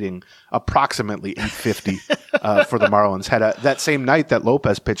is hitting approximately 850 for the Marlins. Had that same night that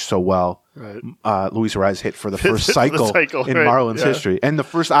Lopez pitched so well, Luis Ariz hit for the first cycle in Marlins history, and the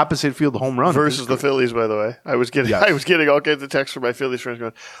first opposite field home run versus the Phillies. By the way, I was getting all kinds of texts from my Phillies friends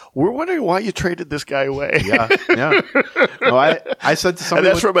going, "We're wondering why you traded this guy away." Yeah. No, I said to somebody,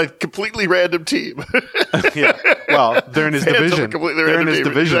 and that's from a completely random team. Yeah. Well, they're in his division. They're in his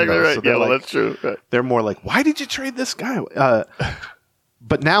division. Exactly right. So yeah, that's true. Right. They're more like, why did you trade this guy?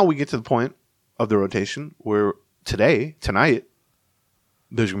 But now we get to the point of the rotation where tonight,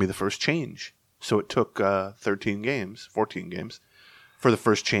 there's going to be the first change. So it took 14 games for the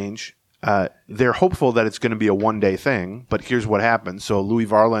first change. They're hopeful that it's going to be a one-day thing, but here's what happened. So Louie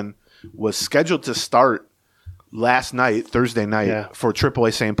Varland was scheduled to start last night, Thursday night, for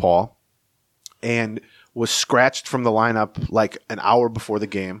AAA St. Paul, and was scratched from the lineup like an hour before the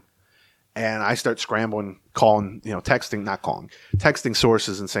game. And I start scrambling, texting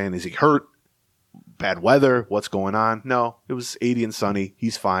sources and saying, is he hurt? Bad weather? What's going on? No, it was 80 and sunny.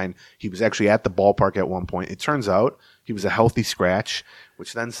 He's fine. He was actually at the ballpark at one point. It turns out he was a healthy scratch,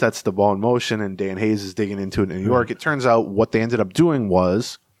 which then sets the ball in motion, and Dan Hayes is digging into it in New York. It turns out what they ended up doing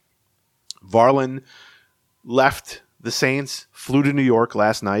was Varland left the Saints, flew to New York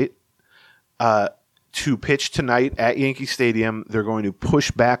last night to pitch tonight at Yankee Stadium. They're going to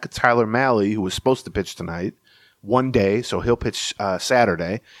push back Tyler Mahle, who was supposed to pitch tonight, one day, so he'll pitch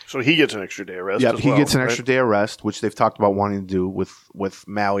Saturday. So he gets an extra day of rest. Yeah, he gets an extra day of rest, which they've talked about wanting to do with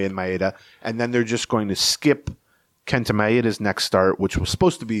Mahle and Maeda. And then they're just going to skip Kenta Maeda's next start, which was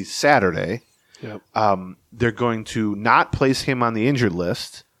supposed to be Saturday. Yep. They're going to not place him on the injured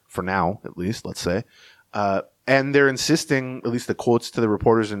list, for now, at least, let's say. And they're insisting, at least the quotes to the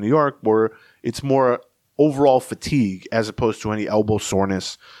reporters in New York, were it's more overall fatigue as opposed to any elbow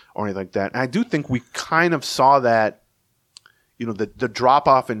soreness or anything like that. And I do think we kind of saw that, the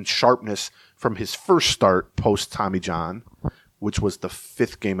drop-off in sharpness from his first start post-Tommy John, which was the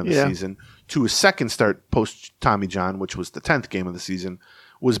 5th game of the season, to his second start post-Tommy John, which was the 10th game of the season,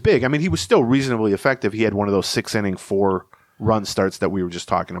 was big. I mean, he was still reasonably effective. He had one of those 6-inning, 4-run starts that we were just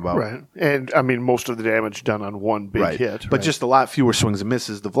talking about. Right. And, I mean, most of the damage done on one big hit. But just a lot fewer swings and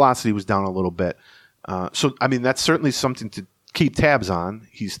misses. The velocity was down a little bit. So, I mean, that's certainly something to keep tabs on.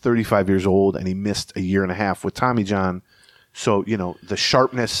 He's 35 years old, and he missed a year and a half with Tommy John. So, the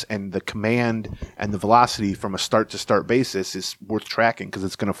sharpness and the command and the velocity from a start-to-start basis is worth tracking because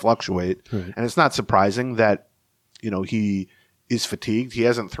it's going to fluctuate. Right. And it's not surprising that, he is fatigued. He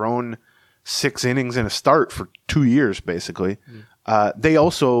hasn't thrown 6 innings in a start for 2 years, basically. They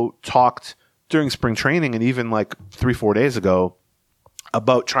also talked during spring training and even like 3-4 days ago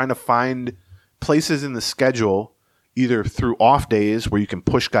about trying to find places in the schedule, either through off days where you can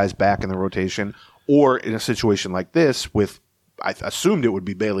push guys back in the rotation, or in a situation like this with, I assumed it would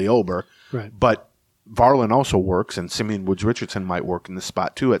be Bailey Ober, but Varland also works, and Simeon Woods Richardson might work in this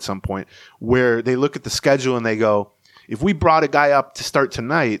spot too at some point, where they look at the schedule and they go, if we brought a guy up to start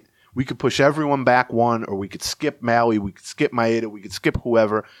tonight, we could push everyone back one, or we could skip Mahle, we could skip Maeda, we could skip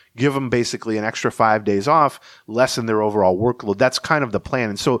whoever, give them basically an extra 5 days off, lessen their overall workload. That's kind of the plan.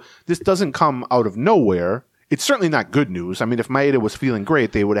 And so this doesn't come out of nowhere. It's certainly not good news. I mean, if Maeda was feeling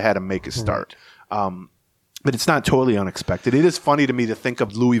great, they would have had him make a start. But it's not totally unexpected. It is funny to me to think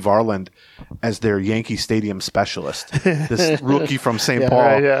of Louie Varland as their Yankee Stadium specialist, this rookie from St.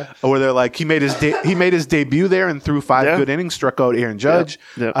 Paul, where they're like, he made his debut there and threw 5 good innings, struck out Aaron Judge,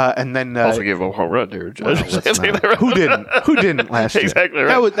 and then also gave a home run to Aaron Judge. Who didn't last year? Exactly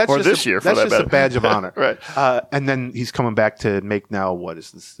right. That's or just this year, for that's that just matter. a badge of honor, Right. And then he's coming back to make now what is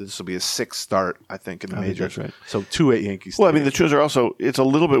this? This will be his 6th start, I think, in the majors. That's right. So 2 at Yankee Stadium. Well, I mean, the Twins are also. It's a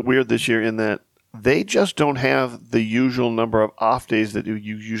little bit weird this year in that they just don't have the usual number of off days that you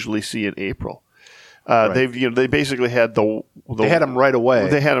usually see in April. They basically had they had them right away.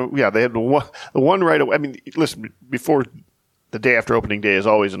 They had the one right away. I mean, listen, before the day after opening day is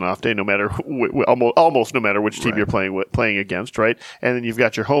always an off day, no matter almost no matter which team you're playing against, right? And then you've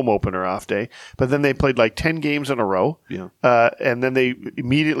got your home opener off day. But then they played like 10 games in a row, and then they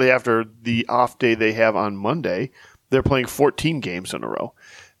immediately after the off day they have on Monday, they're playing 14 games in a row.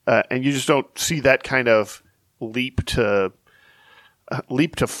 And you just don't see that kind of leap to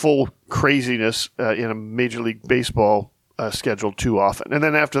full craziness in a Major League Baseball schedule too often. And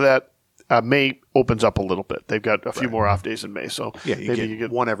then after that, May opens up a little bit. They've got a few more off days in May, so maybe you get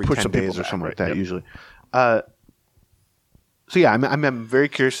one every 10 days or something like that usually. I'm very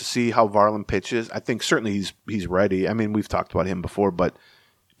curious to see how Varland pitches. I think certainly he's ready. I mean, we've talked about him before, but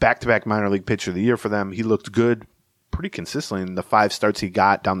back-to-back minor league pitcher of the year for them. He looked good pretty consistently in the 5 starts he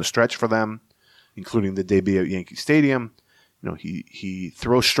got down the stretch for them, including the debut at Yankee Stadium. He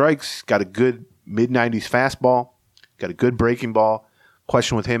throws strikes, got a good mid-90s fastball, got a good breaking ball.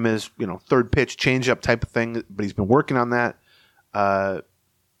 Question with him is, third pitch, changeup type of thing, but he's been working on that. I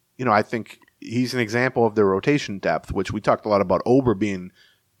think he's an example of their rotation depth, which we talked a lot about Ober being,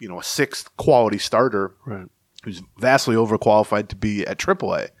 a 6th quality starter who's vastly overqualified to be at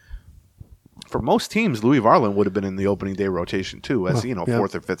AAA. For most teams, Louie Varland would have been in the opening day rotation too, as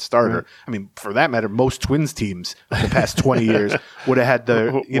 4th or 5th starter. Right. I mean, for that matter, most Twins teams of the past 20 years would have had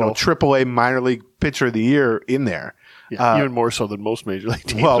the AAA minor league pitcher of the year in there. Yeah, even more so than most major league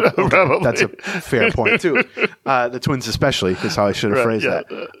teams. Well, probably. that's a fair point, too. The Twins especially is how I should have phrased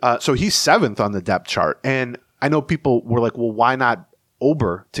that. So he's 7th on the depth chart. And I know people were like, well, why not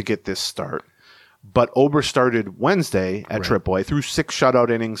Ober to get this start? But Ober started Wednesday at AAA, threw 6 shutout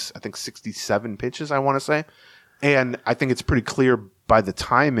innings, I think 67 pitches, I want to say. And I think it's pretty clear by the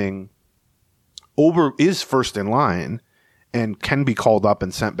timing, Ober is first in line and can be called up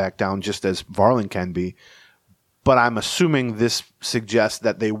and sent back down just as Varland can be. But I'm assuming this suggests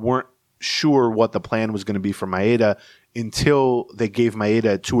that they weren't sure what the plan was going to be for Maeda until they gave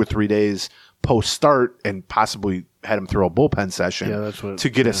Maeda 2 or 3 days post-start and possibly had him throw a bullpen session to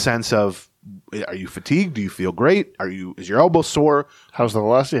get a sense of, are you fatigued? Do you feel great? Is your elbow sore? How's the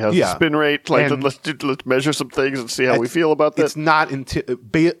velocity? How's the spin rate? Let's measure some things and see how we feel about that. It's not until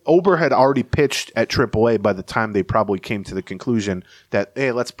Ober had already pitched at AAA by the time they probably came to the conclusion that,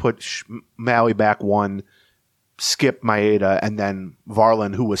 hey, let's put Maui back 1, skip Maeda, and then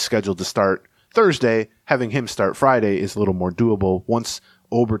Varland, who was scheduled to start Thursday, having him start Friday is a little more doable. Once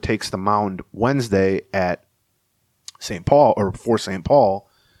Ober takes the mound Wednesday at St. Paul or for St. Paul,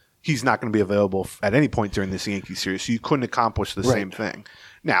 he's not going to be available at any point during this Yankee series, so you couldn't accomplish the same thing.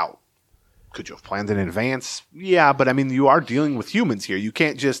 Now, could you have planned in advance? Yeah, but I mean, you are dealing with humans here. You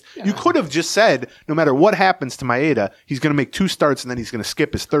can't just you could have just said, no matter what happens to Maeda, he's going to make 2 starts and then he's going to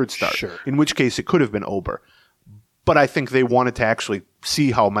skip his 3rd start. Sure. In which case, it could have been Ober. But I think they wanted to actually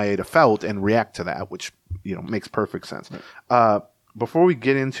see how Maeda felt and react to that, which makes perfect sense. Right. Before we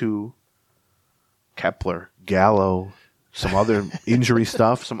get into Kepler, Gallo, some other injury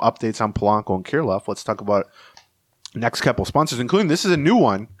stuff, some updates on Polanco and Kirilloff, let's talk about next couple sponsors, including this is a new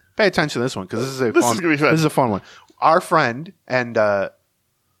one. Pay attention to this one because this is a fun one. Our friend and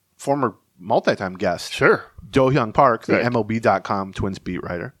former multi-time guest, Do-Hyung Park, the MLB.com Twins beat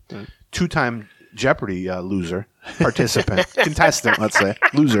writer, 2-time Jeopardy loser, participant, contestant, let's say.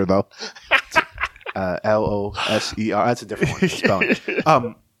 Loser, though. Loser. That's a different one. Spelling.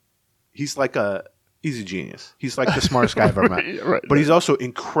 He's a genius. He's like the smartest guy I've ever met. But he's also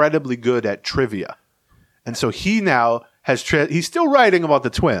incredibly good at trivia. And so he now has he's still writing about the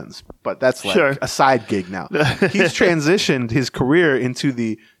Twins, but that's like a side gig now. He's transitioned his career into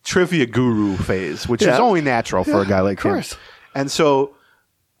the trivia guru phase, which is only natural for a guy like him. And so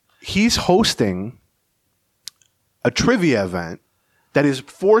he's hosting a trivia event that is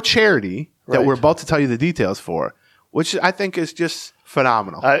for charity that we're about to tell you the details for, which I think is just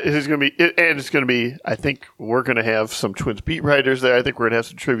phenomenal. It's going to be. I think we're going to have some Twins beat writers there. I think we're going to have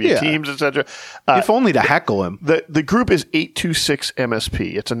some trivia teams, etc. If only to heckle him. The group is 826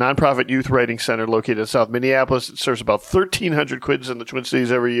 MSP. It's a nonprofit youth writing center located in South Minneapolis. It serves about 1,300 kids in the Twin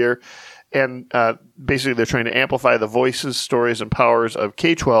Cities every year. And basically, they're trying to amplify the voices, stories, and powers of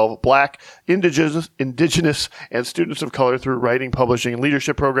K-12, Black, Indigenous, and students of color through writing, publishing, and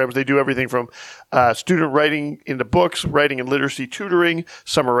leadership programs. They do everything from student writing into books, writing and literacy tutoring,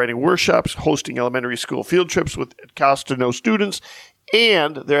 summer writing workshops, hosting elementary school field trips with cost to no students,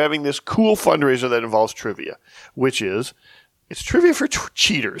 and they're having this cool fundraiser that involves trivia, which is it's trivia for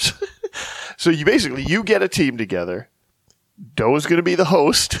cheaters. So you get a team together. Doe is going to be the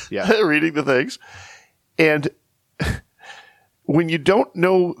host, reading the things. And when you don't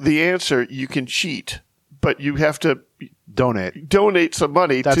know the answer, you can cheat, but you have to donate some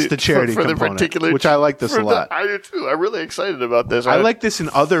money. That's the charity for the component, particular. which I like this a lot. I do too. I'm really excited about this. I like this in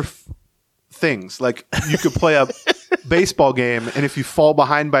other things. Like you could play a baseball game, and if you fall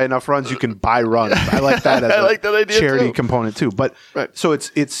behind by enough runs, you can buy runs. I like that as that idea charity too. component too. But so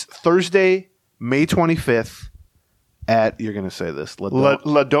it's Thursday, May 25th. At you're going to say this La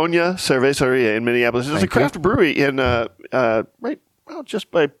Doña Cerveceria in Minneapolis. It's a craft brewery in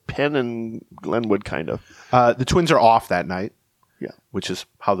just by Penn and Glenwood, kind of. The Twins are off that night, which is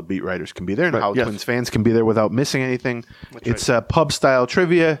how the beat writers can be there and how Twins fans can be there without missing anything. It's pub style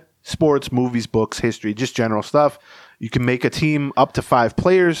trivia, sports, movies, books, history, just general stuff. You can make a team up to 5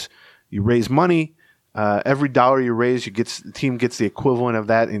 players. You raise money. Every dollar you raise, the team gets the equivalent of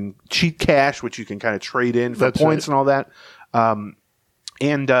that in cheat cash, which you can kind of trade in for points and all that.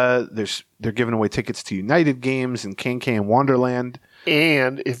 They're giving away tickets to United games and Can Wonderland.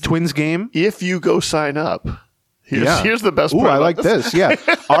 And if Twins game, if you go sign up, here's the best part. I like this. Yeah,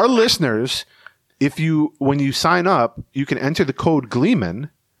 our listeners, when you sign up, you can enter the code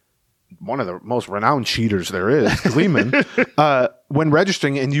Gleeman. One of the most renowned cheaters there is, Gleeman, when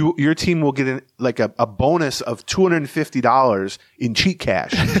registering, and your team will get a bonus of $250 in cheat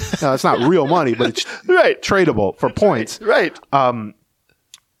cash. Now, it's not real money, but it's tradable for points. Right. To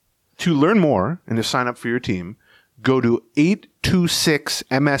learn more and to sign up for your team, go to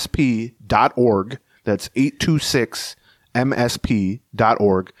 826msp.org. That's 826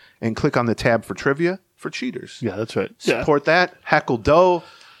 msp.org, and click on the tab for trivia for cheaters. Yeah, that's right. Support that. Heckle Doe.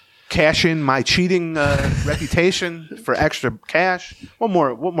 Cash in my cheating reputation for extra cash. What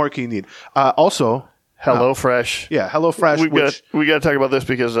more can you need? Also, HelloFresh. HelloFresh. We got to talk about this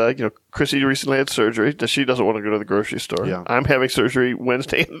because Chrissy recently had surgery. She doesn't want to go to the grocery store. Yeah. I'm having surgery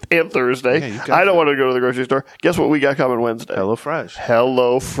Wednesday and Thursday. Yeah, I don't want to go to the grocery store. Guess what we got coming Wednesday?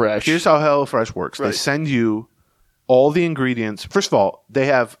 HelloFresh. Here's how HelloFresh works. Right. They send you all the ingredients. First of all, they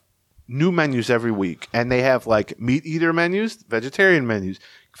have new menus every week, and they have like meat eater menus, vegetarian menus,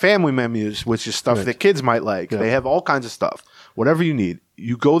 family menus, which is stuff that kids might like. Yeah. They have all kinds of stuff. Whatever you need.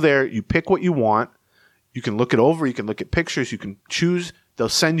 You go there, you pick what you want. You can look it over. You can look at pictures. You can choose. They'll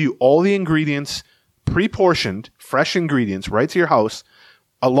send you all the ingredients, pre-portioned, fresh ingredients right to your house,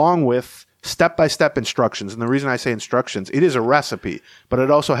 along with step-by-step instructions. And the reason I say instructions, it is a recipe, but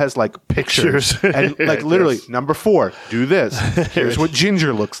it also has like pictures. And like literally, number 4, do this. Here's what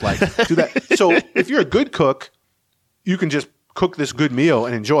ginger looks like. Do that. So if you're a good cook, you can just cook this good meal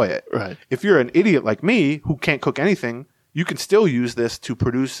and enjoy it. Right. If you're an idiot like me who can't cook anything, you can still use this to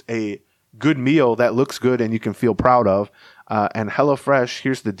produce a good meal that looks good and you can feel proud of. And HelloFresh,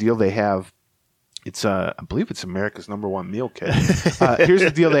 here's the deal they have. It's I believe it's America's #1 meal kit. Here's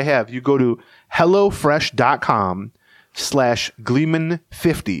the deal they have. You go to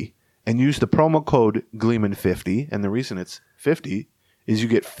HelloFresh.com/Gleeman50 and use the promo code Gleeman50. And the reason it's 50 is you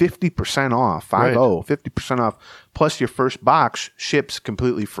get 50% off, 50% off, plus your first box ships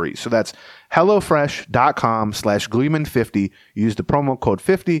completely free. So that's HelloFresh.com/Gleeman50. Use the promo code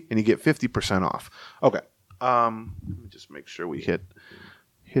 50 and you get 50% off. Okay. Let me just make sure we hit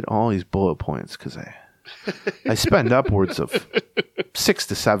all these bullet points because I spend upwards of 6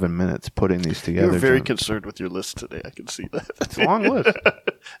 to 7 minutes putting these together. You're very concerned with your list today. I can see that. It's a long list.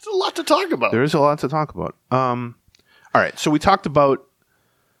 It's a lot to talk about. There is a lot to talk about. All right. So we talked about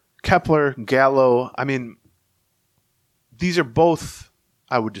Kepler, Gallo. I mean, these are both,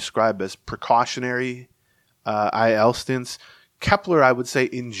 I would describe as precautionary IL stints. Kepler, I would say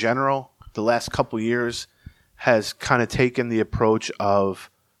in general, the last couple years has kind of taken the approach of,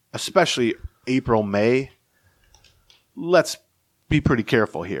 especially April, May, let's be pretty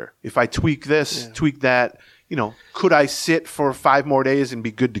careful here. If I tweak this, tweak that, could I sit for 5 more days and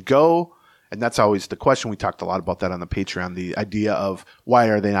be good to go? And that's always the question. We talked a lot about that on the Patreon, the idea of why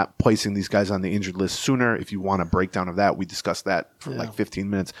are they not placing these guys on the injured list sooner? If you want a breakdown of that, we discussed that for like 15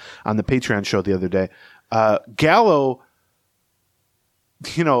 minutes on the Patreon show the other day. Gallo,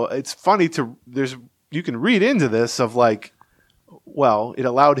 it's funny you can read into this of like, well, it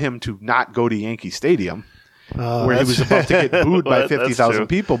allowed him to not go to Yankee Stadium where he was about to get booed by 50,000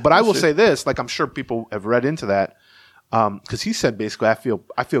 people. But I will say this, like I'm sure people have read into that because he said basically,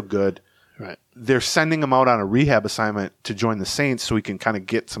 I feel good. Right. They're sending him out on a rehab assignment to join the Saints so he can kind of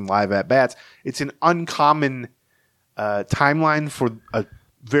get some live at-bats. It's an uncommon timeline for a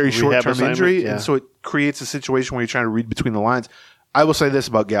very short-term injury, and so it creates a situation where you're trying to read between the lines. I will say this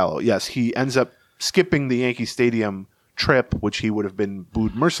about Gallo. Yes, he ends up skipping the Yankee Stadium trip, which he would have been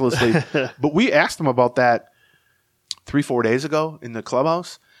booed mercilessly. But we asked him about that 3-4 days ago in the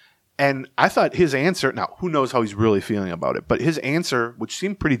clubhouse. And I thought his answer, now who knows how he's really feeling about it, but his answer, which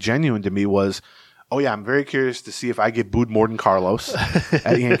seemed pretty genuine to me, was, oh yeah, I'm very curious to see if I get booed more than Carlos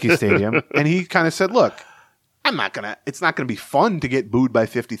at Yankee Stadium. And he kind of said, look, it's not going to be fun to get booed by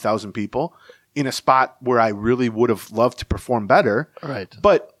 50,000 people in a spot where I really would have loved to perform better. Right.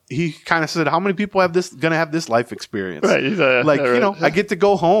 But he kind of said, how many people going to have this life experience? Right. I get to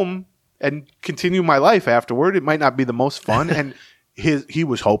go home and continue my life afterward. It might not be the most fun. And he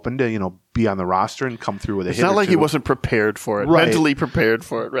was hoping to, be on the roster and come through with a hit. It's not like he wasn't prepared for it, mentally prepared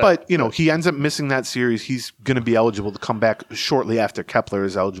for it. Right. But, he ends up missing that series. He's going to be eligible to come back shortly after Kepler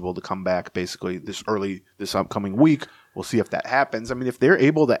is eligible to come back, basically this upcoming week. We'll see if that happens. I mean, if they're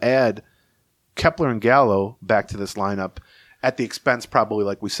able to add Kepler and Gallo back to this lineup at the expense, probably,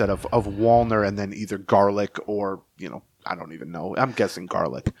 like we said, of Wallner and then either Garlick or, I don't even know. I'm guessing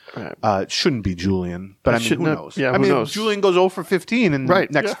Garlick. Right. It shouldn't be Julian, but who knows? Yeah, who knows? If Julian goes 0 for 15 in the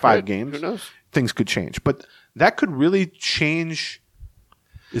next 5 games, who knows? Things could change. But that could really change.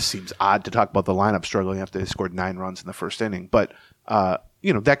 This seems odd to talk about the lineup struggling after they scored 9 runs in the first inning. But,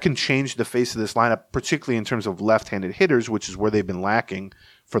 that can change the face of this lineup, particularly in terms of left-handed hitters, which is where they've been lacking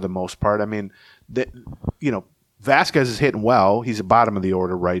for the most part. I mean, Vasquez is hitting well. He's a bottom of the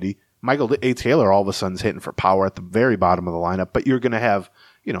order righty. Michael A. Taylor all of a sudden is hitting for power at the very bottom of the lineup, but you're going to have,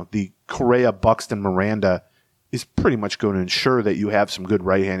 the Correa, Buxton, Miranda is pretty much going to ensure that you have some good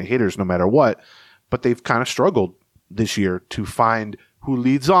right-handed hitters no matter what, but they've kind of struggled this year to find who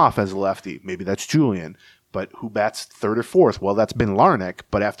leads off as a lefty. Maybe that's Julian, But who bats third or fourth? Well, that's been Larnach,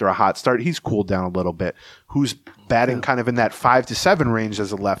 but after a hot start, he's cooled down a little bit. Who's batting kind of in that 5 to 7 range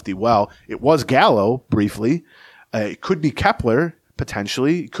as a lefty? Well, it was Gallo briefly. It could be Kepler,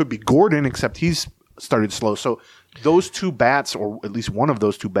 potentially. It could be Gordon, except he's started slow. So those two bats, or at least one of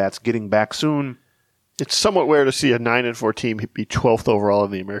those two bats, getting back soon. It's somewhat rare to see a 9-4 team be 12th overall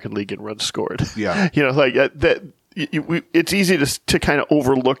in the American League in runs scored. Yeah. That. It's easy to kind of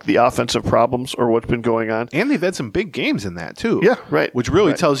overlook the offensive problems or what's been going on. And they've had some big games in that, too. Yeah, right. Which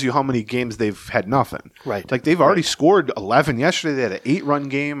really tells you how many games they've had nothing. Right. Like, they've already scored 11 yesterday. They had an 8-run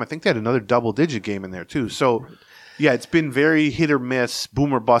game. I think they had another double-digit game in there, too. So, yeah, it's been very hit or miss,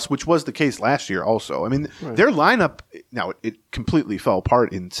 boom or bust, which was the case last year also. I mean, their lineup, now, it completely fell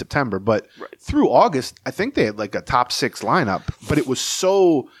apart in September, but through August, I think they had like a top 6 lineup, but it was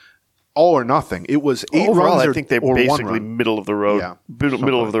so all or nothing. It was 8 overall, runs I think they or basically 1 run. middle of the road,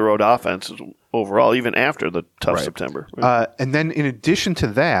 middle of the road offense overall, even after the tough September. Right. And then in addition to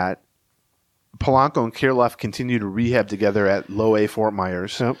that, Polanco and Kirilloff continue to rehab together at Low A Fort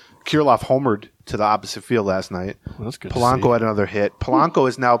Myers. Yep. Kirilloff homered to the opposite field last night. Well, that's good. Polanco had another hit. Polanco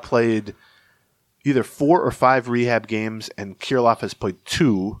has now played either 4 or 5 rehab games, and Kirilloff has played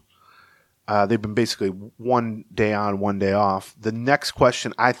 2. They've been basically 1 day on, 1 day off. The next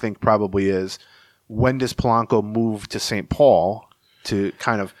question, I think, probably is, when does Polanco move to St. Paul to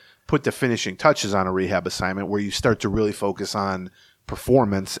kind of put the finishing touches on a rehab assignment where you start to really focus on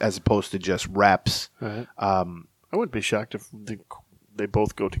performance as opposed to just reps? Right. I wouldn't be shocked if they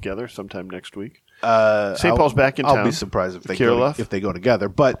both go together sometime next week. St. Paul's back in town. I'll be surprised if they go together.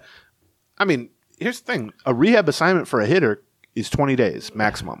 But, I mean, here's the thing. A rehab assignment for a hitter is 20 days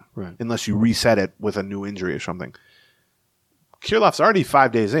maximum, unless you reset it with a new injury or something. Kirilloff's already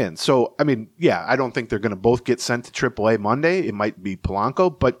 5 days in. So, I mean, yeah, I don't think they're going to both get sent to AAA Monday. It might be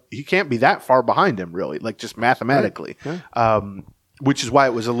Polanco, but he can't be that far behind him, really, like just mathematically. Right. Which is why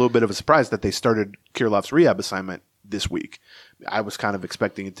it was a little bit of a surprise that they started Kirilloff's rehab assignment this week. I was kind of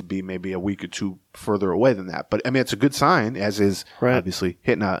expecting it to be maybe a week or two further away than that. But, I mean, it's a good sign, as is obviously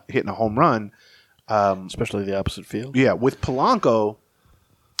hitting a home run. Especially the opposite field. Yeah, with Polanco,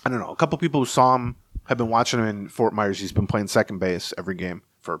 I don't know. A couple people who saw him have been watching him in Fort Myers. He's been playing second base every game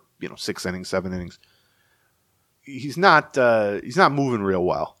for 6 innings, 7 innings. He's not moving real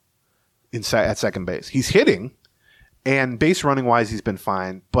well at second base. He's hitting, and base running wise, he's been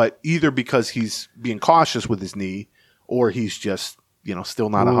fine. But either because he's being cautious with his knee, or he's just still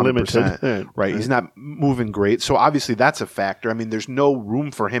not 100%. Right, he's not moving great. So obviously that's a factor. I mean, there's no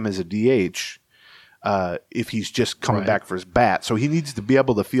room for him as a DH. If he's just coming back for his bat. So he needs to be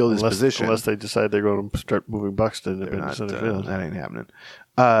able to field his position. Unless they decide they're going to start moving Buxton. That ain't happening.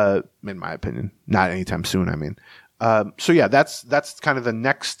 In my opinion. Not anytime soon, I mean. So yeah, that's kind of the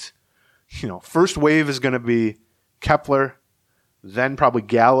next, first wave is going to be Kepler, then probably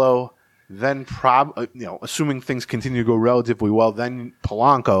Gallo, then assuming things continue to go relatively well, then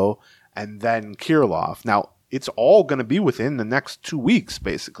Polanco, and then Kirilloff. Now, it's all going to be within the next 2 weeks,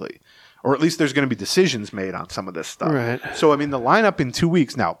 basically. Or at least there's going to be decisions made on some of this stuff. Right. So, I mean, the lineup in 2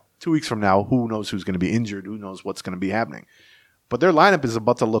 weeks now, 2 weeks from now, who knows who's going to be injured? Who knows what's going to be happening? But their lineup is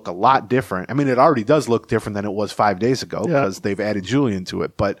about to look a lot different. I mean, it already does look different than it was 5 days ago because they've added Julien to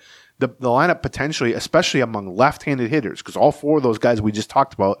it. But the lineup potentially, especially among left-handed hitters, because all 4 of those guys we just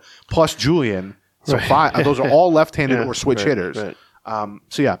talked about, plus Julien, so 5, those are all left-handed or switch hitters. Right.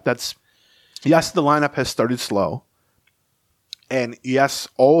 So, yeah, yes, the lineup has started slow. And yes,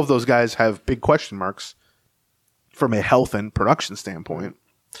 all of those guys have big question marks from a health and production standpoint.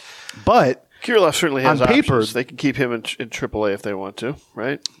 But Kirilloff certainly has on paper, options. They can keep him in AAA if they want to,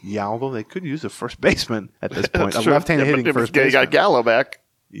 right? Yeah, although they could use a first baseman at this point. A left-handed hitting first baseman. You got Gallo back.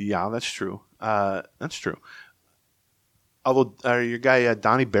 Yeah, that's true. Although your guy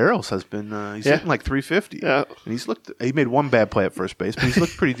Donnie Barrels has been he's hitting like 350. Yeah, and he made one bad play at first base, but he's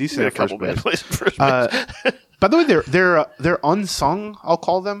looked pretty decent at first base. Bad plays at first base. By the way, they're unsung, I'll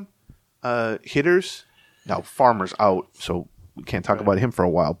call them, hitters. Now Farmer's out, so we can't talk about him for a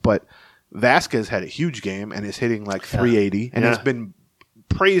while. But Vasquez had a huge game and is hitting like 380, and has been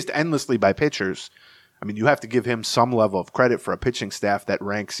praised endlessly by pitchers. I mean, you have to give him some level of credit for a pitching staff that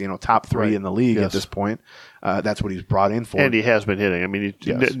ranks, top 3 in the league at this point. That's what he's brought in for, and he has been hitting. I mean,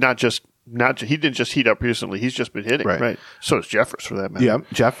 he didn't just heat up recently; he's just been hitting. Right. So does Jeffers, for that matter. Yeah,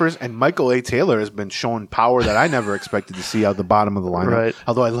 Jeffers and Michael A. Taylor has been showing power that I never expected to see out the bottom of the lineup. Right.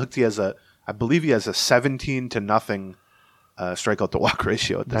 Although I believe he has a 17-0 strikeout to walk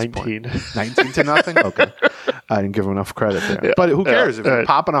ratio at this 19. point. 19-0. Okay, I didn't give him enough credit there. Yeah. But who cares if you're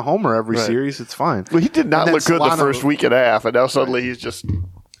popping a homer every series? It's fine. Well, he did not look good the first week and a half, and now suddenly he's just.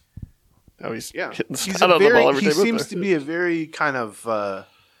 How he's Yeah, hitting the he's stud on the ball every he time out seems there. to be a very kind of I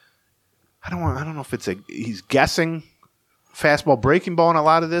don't know if it's he's guessing fastball breaking ball in a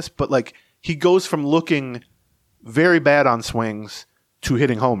lot of this, but like he goes from looking very bad on swings to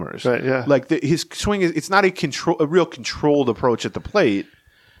hitting homers. Right, yeah. Like his swing is it's not a real controlled approach at the plate.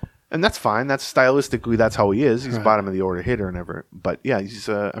 And that's fine. That's stylistically that's how he is. He's Right. bottom of the order hitter and ever. But yeah, he's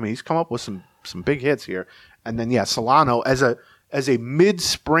come up with some big hits here. And then Solano as a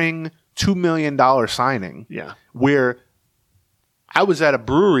mid-spring $2 million signing. Yeah. Where I was at a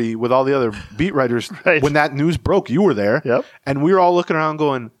brewery with all the other beat writers Right. when that news broke. You were there. Yep. And we were all looking around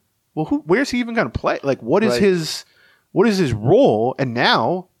going, well, where's he even going to play? Like, what is Right. his role? And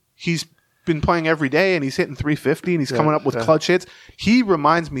now he's been playing every day and he's hitting 350 and he's coming up with clutch hits. He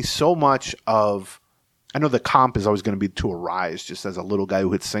reminds me so much of, I know the comp is always going to be to Arise just as a little guy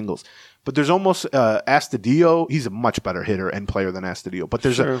who hits singles, but there's almost Astudillo. He's a much better hitter and player than Astudillo, but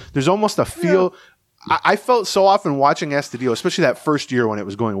there's almost a feel. Yeah. I felt so often watching Astudillo, especially that first year when it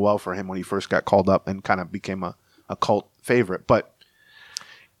was going well for him when he first got called up and kind of became a cult favorite, but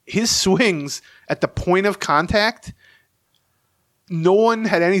his swings at the point of contact, no one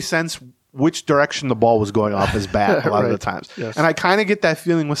had any sense which direction the ball was going off his bat a lot of the times. Yes. And I kind of get that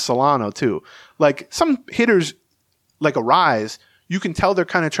feeling with Solano too. Like some hitters like Arise, you can tell they're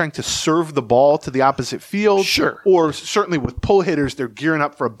kind of trying to serve the ball to the opposite field. Sure. Or certainly with pull hitters, they're gearing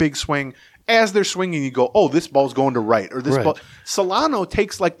up for a big swing. As they're swinging, you go, oh, this ball's going to right. Or this ball. Solano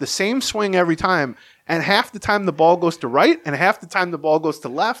takes like the same swing every time. And half the time the ball goes to right, and half the time the ball goes to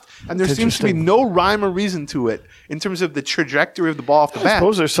left. And there seems to be no rhyme or reason to it in terms of the trajectory of the ball off the bat. I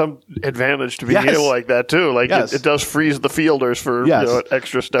suppose there's some advantage to being able like that too. Like it does freeze the fielders for an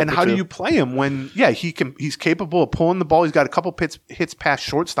extra step. And how do you play him when? Yeah, he's capable of pulling the ball. He's got a couple hits past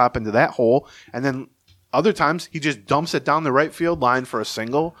shortstop into that hole, and then other times he just dumps it down the right field line for a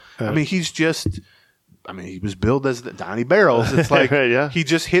single. I mean, he was billed as the Donnie Barrels. It's like he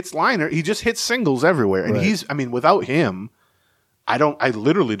just hits he just hits singles everywhere. And without him, I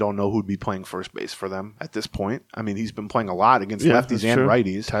literally don't know who'd be playing first base for them at this point. I mean, he's been playing a lot against lefties and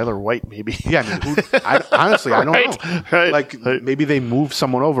righties. Tyler White, maybe. Yeah, I mean, honestly, I don't know. Right. Like maybe they move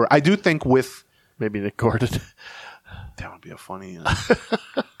someone over. I do think with maybe Nick Gordon. That would be a funny.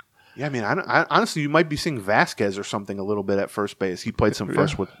 Yeah, I mean, I honestly, you might be seeing Vasquez or something a little bit at first base. He played some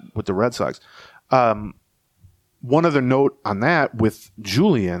first with the Red Sox. One other note on that with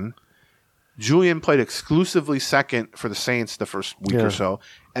Julien played exclusively second for the Saints the first week or so.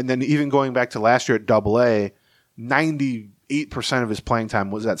 And then even going back to last year at Double-A, 98% of his playing time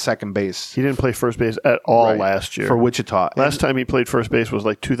was at second base. He didn't play first base at all last year. For Wichita. Last time he played first base was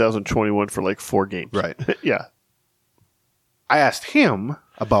like 2021 for like 4 games. Right. Yeah. I asked him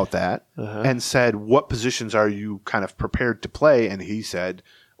about that and said, what positions are you kind of prepared to play? And he said,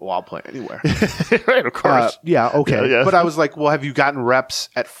 well, I'll play anywhere. Right, of course. Yeah, okay. Yeah. But I was like, well, have you gotten reps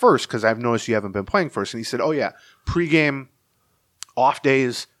at first? Because I've noticed you haven't been playing first. And he said, oh, yeah, pregame, off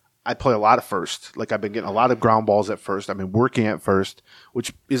days, I play a lot of first. Like I've been getting a lot of ground balls at first. I've been working at first,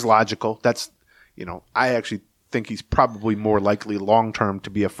 which is logical. That's, I actually think he's probably more likely long-term to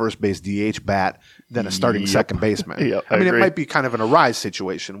be a first base DH bat than a starting second baseman. I mean, agree. it might be kind of an Arise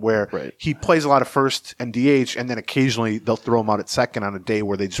situation where he plays a lot of first and DH, and then occasionally they'll throw him out at second on a day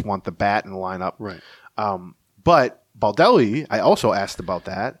where they just want the bat in the lineup. Right. But Baldelli, I also asked about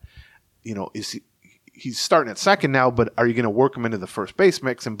that. He's starting at second now, but are you going to work him into the first base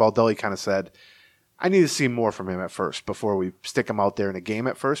mix? And Baldelli kind of said, I need to see more from him at first before we stick him out there in a game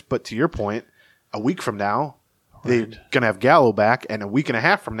at first. But to your point, a week from now, they're going to have Gallo back, and a week and a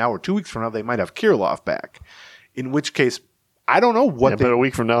half from now or 2 weeks from now, they might have Kirilloff back. In which case, I don't know what. But a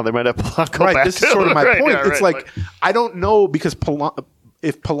week from now, they might have Polanco back. This is sort of my point. Yeah, it's like I don't know because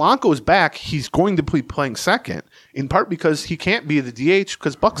if Polanco's back, he's going to be playing second. In part because he can't be the DH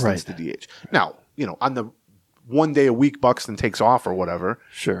because Buxton's the DH. Now, on the 1 day a week Buxton takes off or whatever.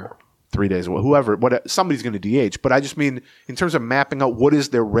 Sure. 3 days, whoever, somebody's going to DH. But I just mean in terms of mapping out what is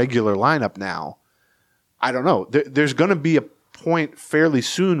their regular lineup now. I don't know. There's going to be a point fairly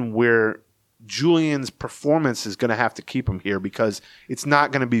soon where Julian's performance is going to have to keep him here because it's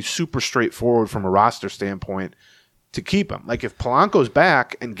not going to be super straightforward from a roster standpoint to keep him. Like if Polanco's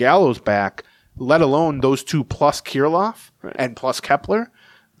back and Gallo's back, let alone those two plus Kirilloff and plus Kepler,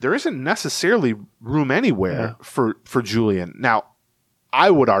 there isn't necessarily room anywhere for Julien. Now,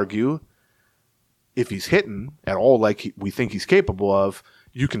 I would argue if he's hitting at all like we think he's capable of,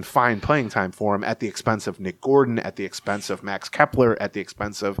 you can find playing time for him at the expense of Nick Gordon, at the expense of Max Kepler, at the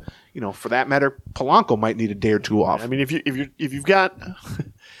expense of, for that matter, Polanco might need a day or two off. I mean, if you've got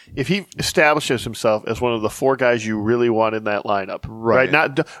if he establishes himself as one of the 4 guys you really want in that lineup, Right.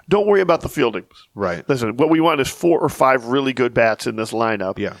 Don't worry about the fielding. Right. Listen, what we want is 4 or 5 really good bats in this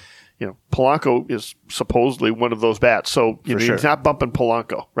lineup. Yeah. Polanco is supposedly one of those bats, so he's not bumping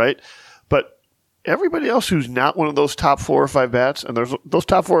Polanco, right? But everybody else who's not one of those top 4 or 5 bats, and those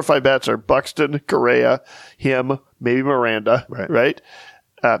top 4 or 5 bats are Buxton, Correa, him, maybe Miranda, right?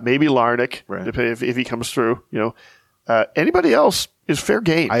 Maybe Larnach, depending if he comes through. Anybody else is fair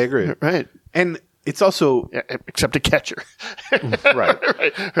game. I agree. Right. And it's also except a catcher.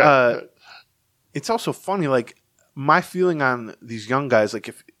 right. It's also funny, like my feeling on these young guys, like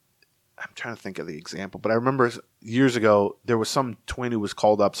if I'm trying to think of the example, but I remember years ago there was some twin who was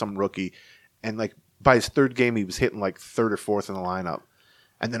called up, some rookie, and like by his 3rd game he was hitting like 3rd or 4th in the lineup.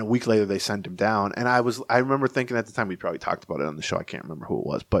 And then a week later they sent him down. And I remember thinking at the time, we probably talked about it on the show, I can't remember who it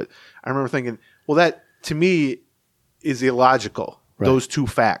was, but I remember thinking, well, that to me is illogical. Right. Those 2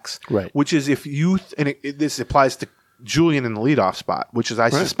 facts. Right. Which is if you this applies to Julien in the leadoff spot, which is I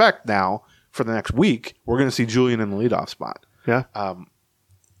suspect now for the next week, we're going to see Julien in the leadoff spot. Yeah.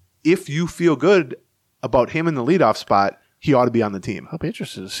 If you feel good about him in the leadoff spot, he ought to be on the team. I'll be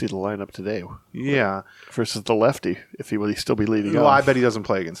interested to see the lineup today. Yeah. Versus the lefty, if he would still be leading off. off. I bet he doesn't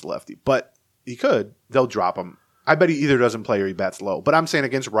play against the lefty, but he could. They'll drop him. I bet he either doesn't play or he bats low. But I'm saying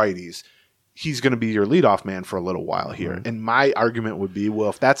against righties, he's going to be your leadoff man for a little while here. Mm-hmm. And my argument would be,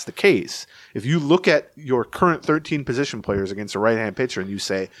 well, if that's the case, if you look at your current 13 position players against a right-hand pitcher and you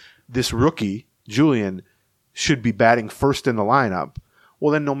say, this rookie, Julien, should be batting first in the lineup,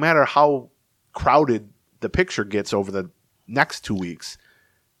 well, then no matter how crowded the picture gets over the next 2 weeks,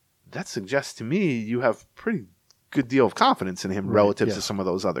 that suggests to me you have pretty good deal of confidence in him relative to some of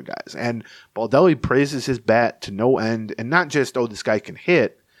those other guys. And Baldelli praises his bat to no end, and not just, this guy can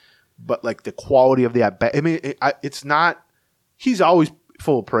hit, but like the quality of the at bat. I mean, it's not, he's always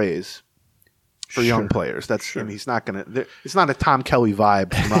full of praise for young players. And he's not going to, it's not a Tom Kelly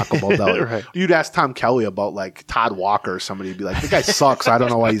vibe from Rocco Baldelli. Right. You'd ask Tom Kelly about like Todd Walker or somebody, he'd be like, the guy sucks. I don't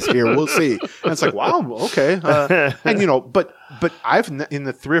know why he's here. We'll see. And it's like, wow, okay. And but I've, in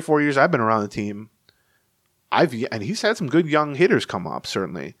the 3 or 4 years I've been around the team, and he's had some good young hitters come up,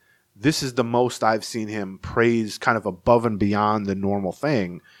 certainly. This is the most I've seen him praise kind of above and beyond the normal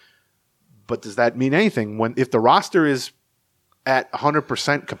thing. But does that mean anything if the roster is at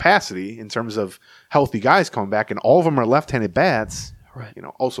 100% capacity in terms of healthy guys coming back and all of them are left-handed bats? Right.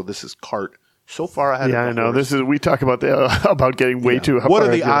 Also this is Cart so far ahead. Yeah, of the I know. horse. We talk about about getting way too. What are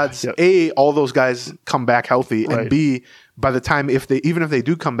the odds? A, all those guys come back healthy, and B, by the time even if they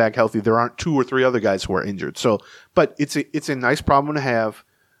do come back healthy, there aren't 2 or 3 other guys who are injured. So, but it's a nice problem to have.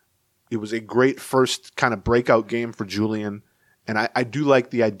 It was a great first kind of breakout game for Julien, and I do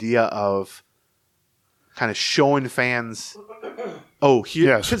like the idea of kind of showing fans.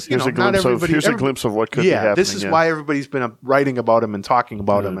 Here's a glimpse of what could be happening. This is why everybody's been writing about him and talking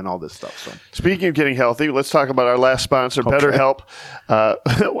about him and all this stuff. So, speaking of getting healthy, let's talk about our last sponsor, BetterHelp.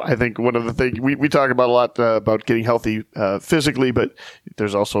 I think one of the things we talk about a lot about getting healthy physically, but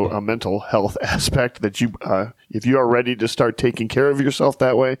there's also a mental health aspect that if you are ready to start taking care of yourself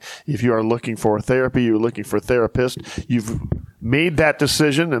that way, if you are looking for therapy, you're looking for a therapist, you've made that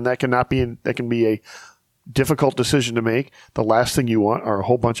decision, and that can be a difficult decision to make. The last thing you want are a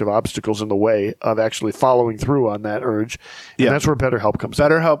whole bunch of obstacles in the way of actually following through on that urge. And that's where BetterHelp comes in.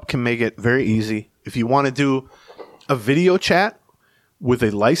 BetterHelp can make it very easy. If you want to do a video chat with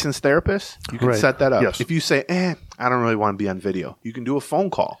a licensed therapist, you can set that up. Yes. If you say, I don't really want to be on video, you can do a phone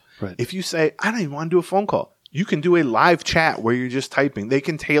call. Right. If you say, I don't even want to do a phone call, you can do a live chat where you're just typing. They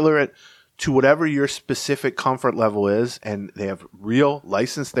can tailor it to whatever your specific comfort level is, and they have real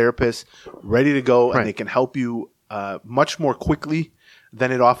licensed therapists ready to go, and they can help you much more quickly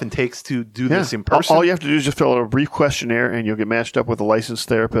than it often takes to do this in person. All you have to do is just fill out a brief questionnaire, and you'll get matched up with a licensed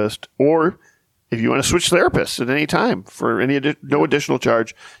therapist. Or if you want to switch therapists at any time for no additional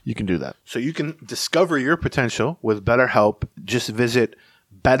charge, you can do that. So you can discover your potential with BetterHelp. Just visit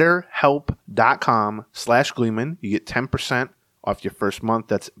BetterHelp.com/Gleeman. You get 10% off your first month.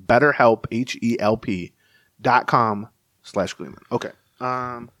 That's BetterHelp, HELP.com/Gleeman. Okay.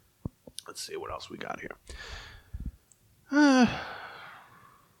 Let's see what else we got here.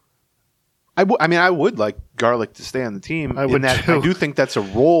 I would like Garlick to stay on the team. I do think that's a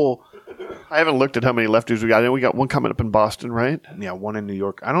role. I haven't looked at how many lefties we got. We got one coming up in Boston, right? Yeah, one in New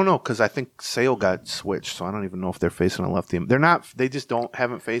York. I don't know, because I think Sale got switched, so I don't even know if they're facing a lefty. They're not. They just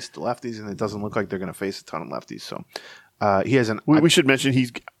haven't faced lefties, and it doesn't look like they're going to face a ton of lefties. So he has an. We should mention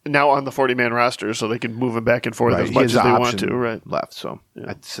he's now on the 40-man roster, so they can move him back and forth as much as they want to. Right, left. So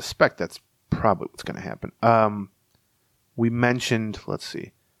I suspect that's probably what's going to happen. We mentioned. Let's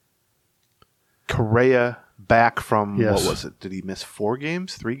see. Correa back from, Yes. what was it? Did he miss 4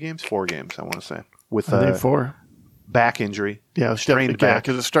 games? 3 games? 4 games, I want to say. With I think 4. back injury. Yeah, strained back.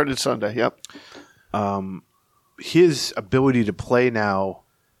 because it started Sunday. Yep. His ability to play now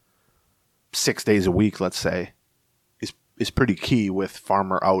 6 days a week, let's say, is pretty key with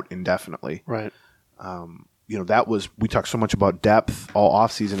Farmer out indefinitely. Right. We talked so much about depth all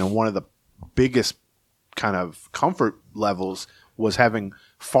offseason, and one of the biggest kind of comfort levels was having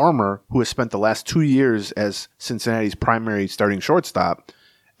Farmer, who has spent the last 2 years as Cincinnati's primary starting shortstop,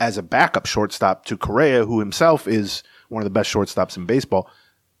 as a backup shortstop to Correa, who himself is one of the best shortstops in baseball.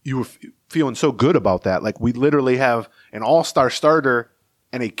 You were feeling so good about that. Like, we literally have an all-star starter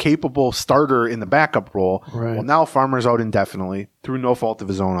and a capable starter in the backup role. Right. Well, now Farmer's out indefinitely through no fault of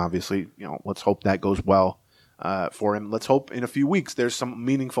his own, obviously. Let's hope that goes well for him. Let's hope in a few weeks there's some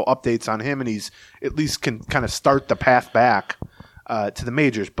meaningful updates on him and he's at least can kind of start the path back to the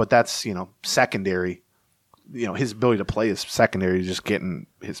majors. But that's, secondary. His ability to play is secondary, just getting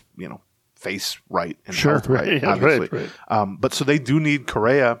his, face right and health right, Yeah, obviously. right. But so they do need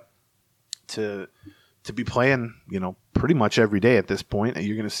Correa to be playing, pretty much every day at this point.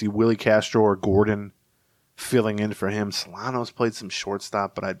 You're going to see Willie Castro or Gordon filling in for him. Solano's played some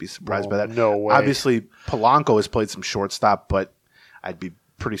shortstop, but I'd be surprised by that. No way. Obviously, Polanco has played some shortstop, but I'd be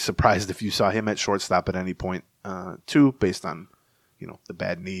pretty surprised if you saw him at shortstop at any point, too, based on the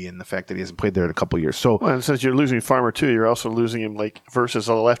bad knee and the fact that he hasn't played there in a couple of years. So, Well, and since you're losing Farmer too, you're also losing him versus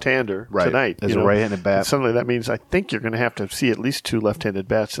a left-hander tonight. as a right-handed bat. And suddenly that means I think you're going to have to see at least 2 left-handed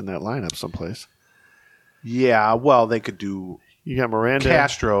bats in that lineup someplace. Yeah, well, they could do. You got Miranda.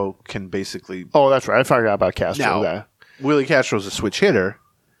 Castro can basically. Oh, that's right. I forgot about Castro. Now, Yeah. Willie Castro's a switch hitter.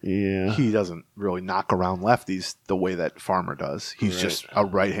 Yeah. He doesn't really knock around lefties the way that Farmer does. He's Right. just a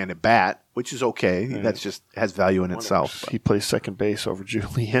right-handed bat, which is okay. That's just has value in itself. He plays second base over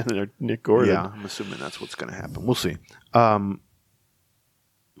Julien or Nick Gordon. Yeah, I'm assuming that's what's going to happen. We'll see.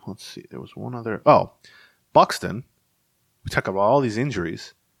 Let's see. There was one other. Oh, Buxton. We talk about all these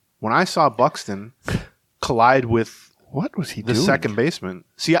injuries. When I saw Buxton collide with What was he the doing? second baseman.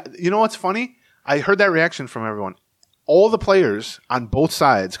 See, you know what's funny? I heard that reaction from everyone. All the players on both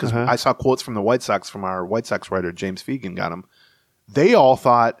sides, because I saw quotes from the White Sox from our White Sox writer, James Fegan got them. They all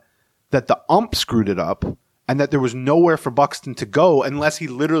thought that the ump screwed it up and that there was nowhere for Buxton to go unless he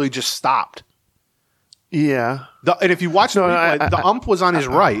literally just stopped. Yeah. And if you watch the replay, the ump was on his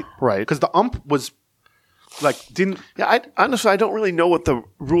right. Right. Because the ump was didn't. Yeah, honestly, I don't really know what the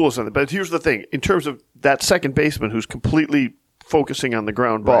rules are, but here's the thing. In terms of that second baseman who's completely focusing on the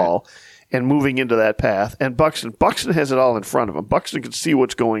ground ball and moving into that path, and Buxton has it all in front of him. Buxton can see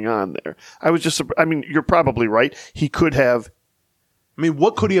what's going on there. You're probably right. He could have. I mean,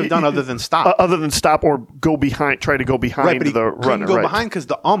 what could he have done other than stop? Other than stop or try to go behind but he the couldn't runner. go behind because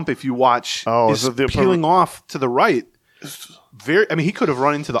the ump, if you watch, is peeling off to the right. He could have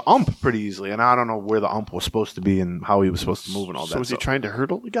run into the ump pretty easily, and I don't know where the ump was supposed to be and how he was supposed to move and all that. So was he trying to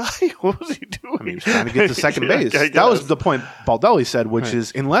hurdle the guy? What was he doing? He was trying to get to second base. I That was the point Baldelli said, which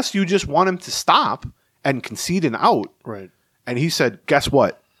is unless you just want him to stop and concede an out. Right. And he said, guess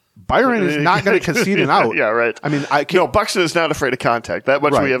what? Byron is not going to concede an out. Yeah, right. I mean, Buxton is not afraid of contact. That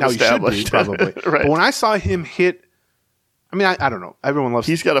much we have established. He should be, probably. Right. But when I saw him hit, I don't know. Everyone loves.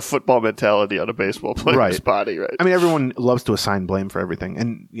 He's got a football mentality on a baseball player's body, right? Everyone loves to assign blame for everything,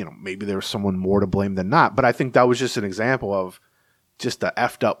 and maybe there was someone more to blame than not. But I think that was just an example of just a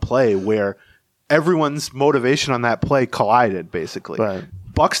effed up play where everyone's motivation on that play collided. Basically, Right.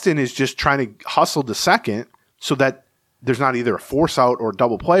 Buxton is just trying to hustle to second so that there's not either a force out or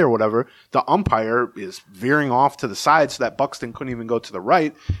double play or whatever. The umpire is veering off to the side so that Buxton couldn't even go to the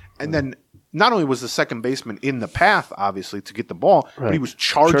right, and then. Not only was the second baseman in the path, obviously, to get the ball, but he was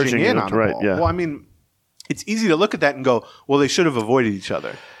charging in on the ball. Yeah. Well, it's easy to look at that and go, well, they should have avoided each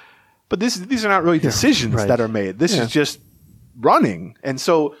other. But these are not really decisions that are made. This is just running. And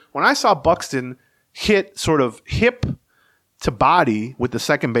so when I saw Buxton hit sort of hip to body with the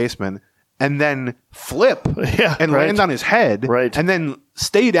second baseman and then flip and land on his head and then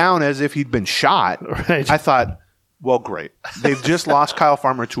stay down as if he'd been shot, I thought, well, great. They've just lost Kyle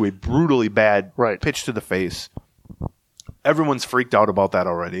Farmer to a brutally bad pitch to the face. Everyone's freaked out about that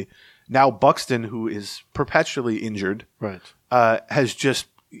already. Now Buxton, who is perpetually injured, has just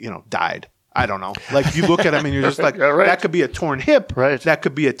died. I don't know. Like, if you look at him and you're just like, that could be a torn hip. That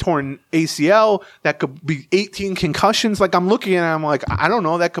could be a torn ACL. That could be 18 concussions. Like, I'm looking at him, I'm like, I don't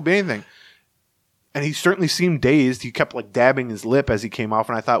know. That could be anything. And he certainly seemed dazed. He kept dabbing his lip as he came off.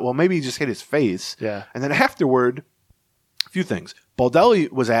 And I thought, well, maybe he just hit his face. Yeah. And then afterward, a few things. Baldelli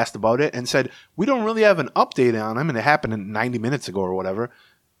was asked about it and said, we don't really have an update on him. And it happened 90 minutes ago or whatever.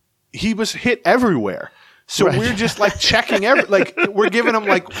 he was hit everywhere. So we're just like checking like we're giving him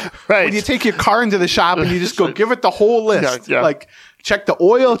like when you take your car into the shop and you just go give it the whole list. Like check the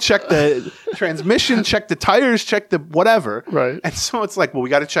oil, check the transmission, check the tires, check the whatever. Right. And so it's like, well, we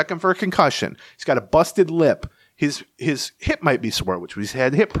got to check him for a concussion. He's got a busted lip. His hip might be sore, which he's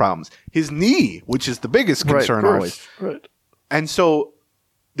had hip problems. His knee, which is the biggest concern always. Right. And so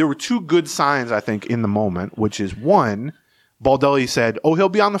there were two good signs, I think, in the moment, which is one, Baldelli said, he'll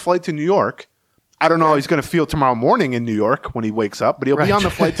be on the flight to New York. I don't know how he's going to feel tomorrow morning in New York when he wakes up, but he'll be on the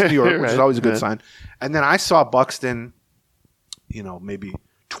flight to New York, which is always a good sign. And then I saw Buxton, maybe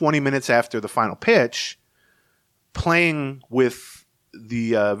 20 minutes after the final pitch, playing with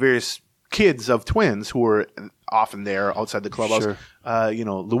the various kids of Twins who were often there outside the clubhouse. Sure.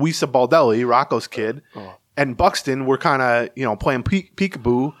 Luisa Baldelli, Rocco's kid, and Buxton were kind of, playing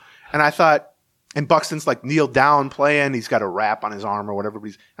peekaboo. And I thought, and Buxton's like kneeled down playing. He's got a wrap on his arm or whatever.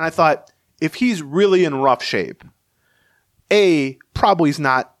 And I thought, if he's really in rough shape, probably he's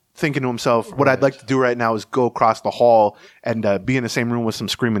not thinking to himself, what I'd like to do right now is go across the hall and be in the same room with some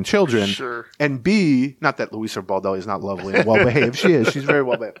screaming children. Sure. And B, not that Luisa Baldelli is not lovely and well-behaved. She is. She's very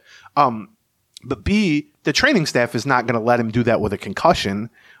well-behaved. But B, the training staff is not going to let him do that with a concussion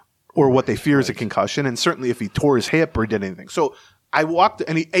or what they fear is a concussion. And certainly if he tore his hip or did anything. So I walked,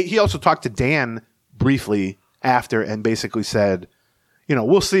 and he also talked to Dan briefly after and basically said,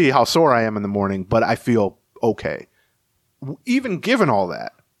 we'll see how sore I am in the morning, but I feel okay. Even given all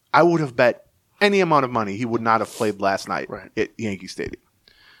that, I would have bet any amount of money he would not have played last night at Yankee Stadium.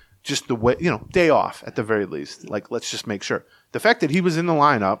 Just the way, day off at the very least. Like, let's just make sure. The fact that he was in the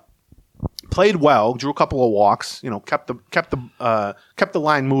lineup, played well, drew a couple of walks, kept the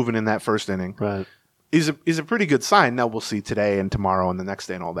line moving in that first inning. Right. Is a pretty good sign. Now we'll see today and tomorrow and the next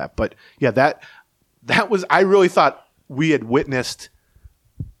day and all that. But yeah, that was, I really thought we had witnessed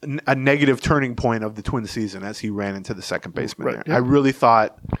a negative turning point of the Twin season as he ran into the second baseman there. Yeah. I really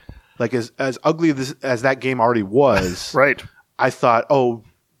thought, like, as ugly as that game already was, I thought,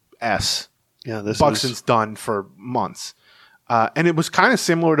 Buxton's done for months. And it was kind of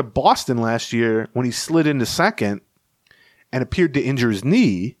similar to Boston last year when he slid into second and appeared to injure his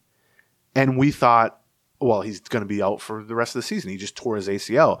knee, and we thought, well, he's going to be out for the rest of the season. He just tore his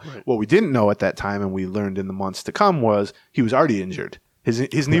ACL. Right. What we didn't know at that time, and we learned in the months to come, was he was already injured.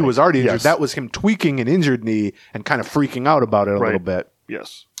 His knee was already injured. Yes. That was him tweaking an injured knee and kind of freaking out about it a little bit.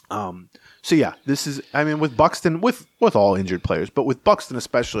 Yes. So yeah, this is, with Buxton, with all injured players, but with Buxton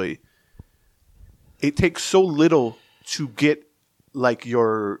especially, it takes so little to get like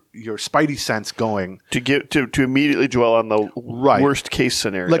your spidey sense going to immediately dwell on the worst case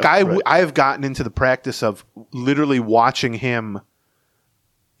scenario. Like I have gotten into the practice of literally watching him,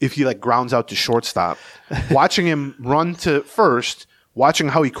 if he like grounds out to shortstop, watching him run to first, watching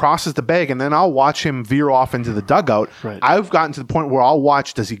how he crosses the bag, and then I'll watch him veer off into the dugout. Right. I've gotten to the point where I'll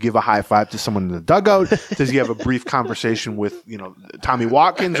watch, does he give a high five to someone in the dugout? Does he have a brief conversation with, Tommy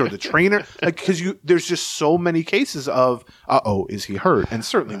Watkins or the trainer? Like, because there's just so many cases of, is he hurt? And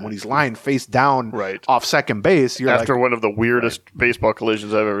certainly when he's lying face down off second base, you're after one of the weirdest baseball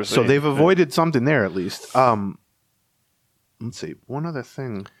collisions I've ever seen. So they've avoided something there at least. Let's see. One other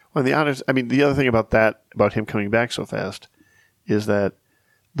thing. Well, the other thing about him coming back so fast is that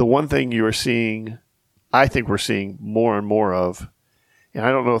the one thing you are seeing, I think we're seeing more and more of, and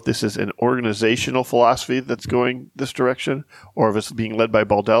I don't know if this is an organizational philosophy that's going this direction, or if it's being led by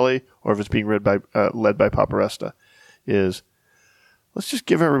Baldelli, or if it's being led by Paparesta, is let's just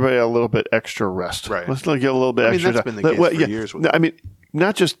give everybody a little bit extra rest. Right. Let's give a little bit extra. That's been the case for years.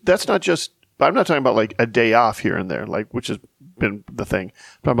 That's not just. But I'm not talking about like a day off here and there, like which has been the thing.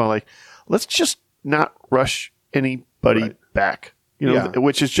 I'm talking about like let's just not rush anybody back.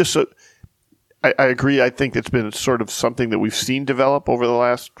 Which is just so. I agree. I think it's been sort of something that we've seen develop over the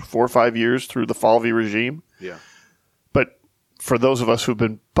last 4 or 5 years through the Falvey regime. Yeah. But for those of us who've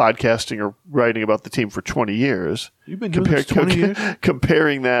been podcasting or writing about the team for 20 years, you've been doing this 20 years?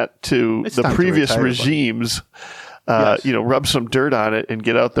 Comparing that to the previous regimes, rub some dirt on it and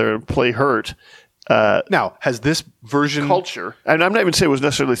get out there and play hurt. Now, has this version culture, and I'm not even saying it was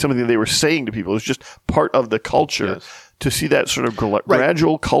necessarily something that they were saying to people, it was just part of the culture. Yes. To see that sort of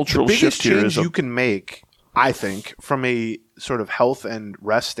gradual cultural shift here. The biggest change you can make, I think, from a sort of health and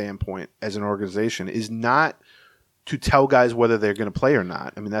rest standpoint as an organization is not to tell guys whether they're going to play or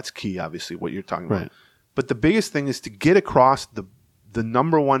not. I mean, that's key, obviously, what you're talking about. But the biggest thing is to get across the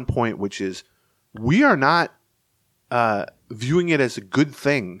number one point, which is we are not viewing it as a good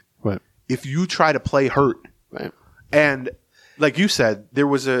thing if you try to play hurt. Right. And like you said, there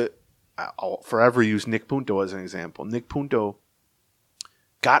was I'll forever use Nick Punto as an example. Nick Punto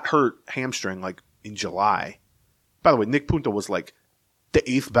got hurt hamstring like in July. By the way, Nick Punto was like the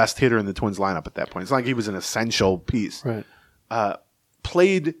 8th best hitter in the Twins lineup at that point. It's not like he was an essential piece. Right.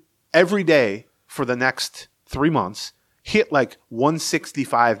 Played every day for the next 3 months, hit like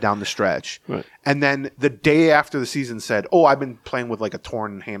 165 down the stretch. Right. And then the day after the season said, "Oh, I've been playing with like a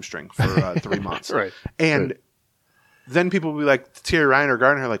torn hamstring for 3 months." Right. And then people will be like, Thierry Ryan or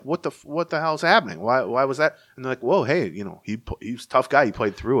Gardner, like, what the hell's happening? Why was that? And they're like, "Whoa, hey, he's a tough guy. He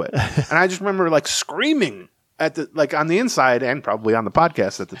played through it." And I just remember like screaming at the on the inside and probably on the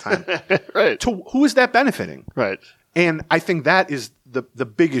podcast at the time. Right. To who is that benefiting? Right. And I think that is the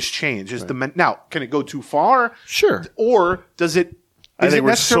biggest change. Is now, can it go too far? Sure. Or does it? I Is think it we're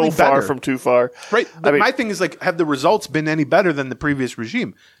necessarily so far better? from too far. Right. I mean, My thing is like, have the results been any better than the previous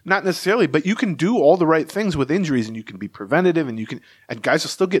regime? Not necessarily, but you can do all the right things with injuries, and you can be preventative, and guys will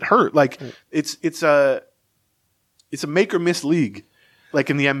still get hurt. Like it's a make or miss league. Like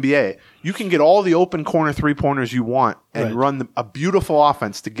in the NBA, you can get all the open corner 3-pointers you want and run a beautiful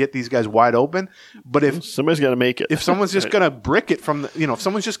offense to get these guys wide open. But if somebody's got to make it, if someone's just going to brick it from if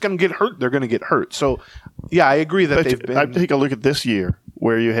someone's just going to get hurt, they're going to get hurt. So, yeah, I agree that they've been. I take a look at this year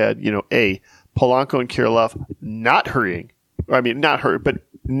where you had, Polanco and Kirilov not hurrying. Not hurt, but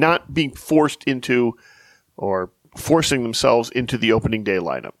not being forced into or forcing themselves into the opening day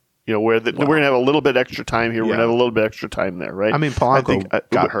lineup. Where we're going to have a little bit extra time here. We're going to have a little bit extra time there, right? Polanco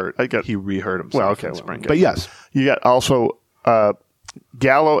got hurt. He re-hurt himself in spring. But yes. You got also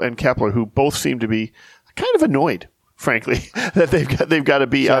Gallo and Kepler, who both seem to be kind of annoyed, frankly, that they've got to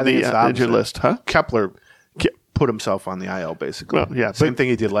be on the injured list. Huh? Kepler put himself on the IL, basically. Well, yeah. Same thing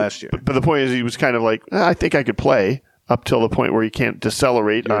he did last year. But the point is he was kind of like, I think I could play up till the point where he can't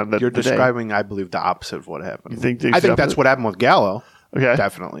decelerate on the You're the describing, day. I believe, the opposite of what happened. You think I think that's what happened with Gallo. Okay.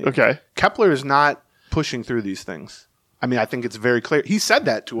 Definitely. Okay. Kepler is not pushing through these things. I think it's very clear. He said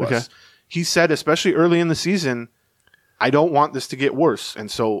that to us. Okay. He said, especially early in the season, I don't want this to get worse.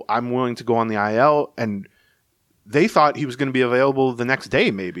 And so I'm willing to go on the IL. And they thought he was going to be available the next day,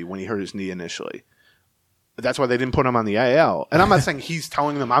 maybe, when he hurt his knee initially. That's why they didn't put him on the IL. And I'm not saying he's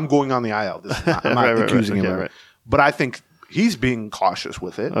telling them, I'm going on the IL. I'm not accusing him. Right. But I think he's being cautious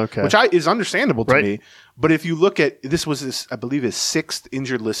with it, Okay. which is understandable to me. But if you look at this was I believe his 6th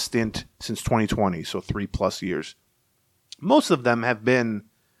injured list stint since 2020, so 3+ years. Most of them have been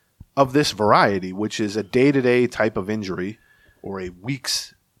of this variety, which is a day-to-day type of injury or a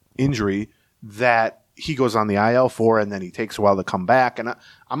week's injury that he goes on the IL for, and then he takes a while to come back. And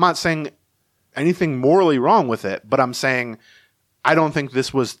I'm not saying anything morally wrong with it, but I'm saying I don't think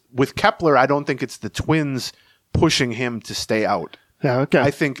this was with Kepler. I don't think it's the Twins pushing him to stay out. Yeah, okay. I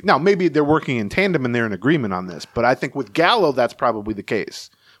think now maybe they're working in tandem and they're in agreement on this, but I think with Gallo that's probably the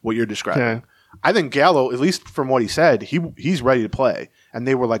case. What you're describing, Okay. I think Gallo, at least from what he said, he's ready to play, and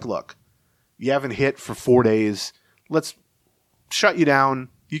they were like, "Look, you haven't hit for 4 days. Let's shut you down.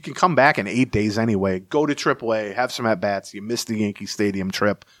 You can come back in 8 days anyway. Go to AAA, have some at bats. You missed the Yankee Stadium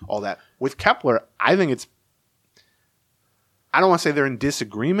trip, all that." With Kepler, I think it's. I don't want to say they're in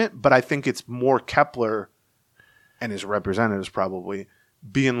disagreement, but I think it's more Kepler and his representatives probably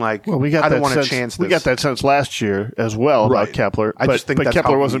being like, Well, we got I don't that want to sense. chance We this. got that sense last year as well Right. about Kepler. I just think but that's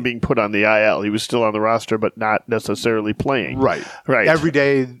Kepler how wasn't being put on the IL. He was still on the roster, but not necessarily playing. Right. Right. Every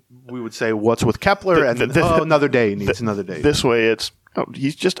day we would say, what's with Kepler? Another day. He needs another day. This way, it's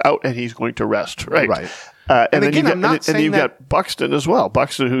he's just out and he's going to rest. Right. Right. And then again, I'm not and then saying you've got Buxton as well.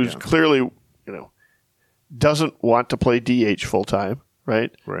 Buxton, who's clearly, doesn't want to play DH full time.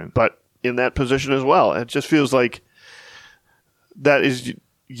 Right. Right. But in that position as well, it just feels like that is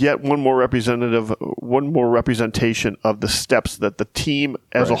yet one more representation of the steps that the team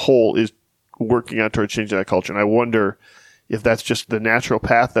as a whole is working on towards changing that culture. And I wonder if that's just the natural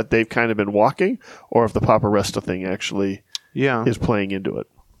path that they've kind of been walking, or if the Papa Resta thing actually is playing into it.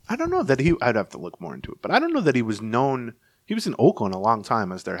 I don't know that I'd have to look more into it, but I don't know that he was known. He was in Oakland a long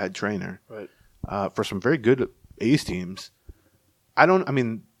time as their head trainer, for some very good A's teams.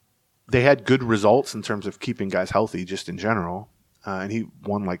 They had good results in terms of keeping guys healthy, just in general. And he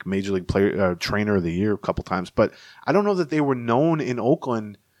won like Major League Trainer of the Year a couple times. But I don't know that they were known in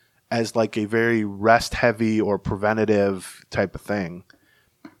Oakland as like a very rest heavy or preventative type of thing.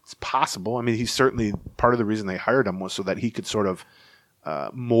 It's possible. I mean, he's certainly part of the reason they hired him was so that he could sort of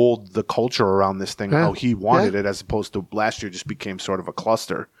mold the culture around this thing how he wanted it, as opposed to last year just became sort of a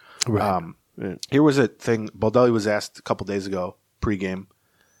cluster. Right. Here was a thing. Baldelli was asked a couple days ago pregame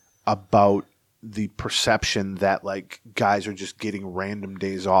about the perception that like guys are just getting random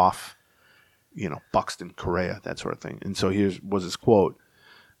days off, Buxton, Correa, that sort of thing. And so here was his quote.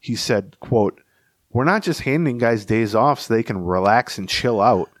 He said, quote, we're not just handing guys days off so they can relax and chill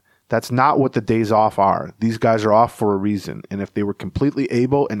out. That's not what the days off are. These guys are off for a reason. And if they were completely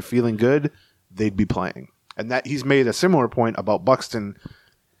able and feeling good, they'd be playing. And that he's made a similar point about Buxton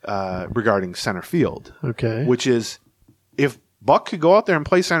regarding center field. Okay. Which is, if Buck could go out there and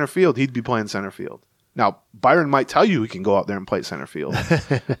play center field, he'd be playing center field. Now, Byron might tell you he can go out there and play center field.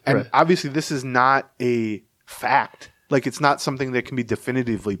 And obviously this is not a fact. Like, it's not something that can be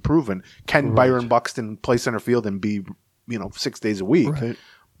definitively proven. Can Byron Buxton play center field and be, 6 days a week? Right.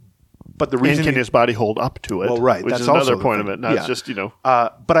 But the reason can his body hold up to it? Well, right. Which That's is another also point of it. Not just,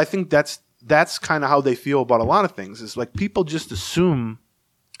 But I think that's kind of how they feel about a lot of things. Is like people just assume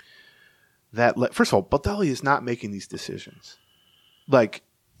that. First of all, Baldelli is not making these decisions. Like,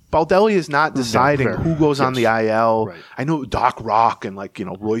 Baldelli is not deciding who goes on the IL. Right. I know Doc Rock and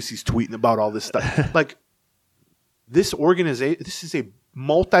Royce's tweeting about all this stuff. Like, this organization, this is a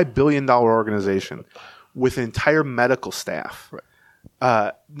multi-billion-dollar organization with an entire medical staff. Right.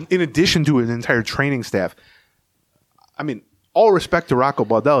 In addition to an entire training staff. I mean, all respect to Rocco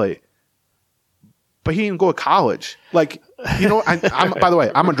Baldelli, but he didn't go to college. Like, I'm by the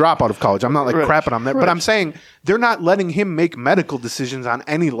way, I'm a dropout of college. I'm not crapping on that, but I'm saying they're not letting him make medical decisions on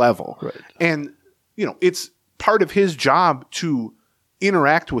any level. Right. And, it's part of his job to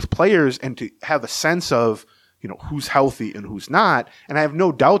interact with players and to have a sense of, who's healthy and who's not. And I have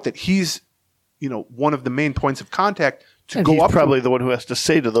no doubt that he's, one of the main points of contact to and go he's up. Probably the one who has to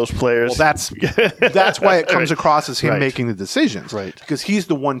say to those players. Well, that's why it comes across as him making the decisions. Right. Because he's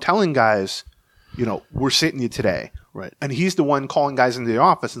the one telling guys, we're sitting you today. Right. And he's the one calling guys into the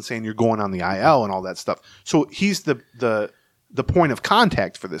office and saying you're going on the IL and all that stuff. So he's the point of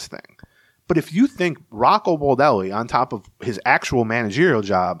contact for this thing. But if you think Rocco Baldelli, on top of his actual managerial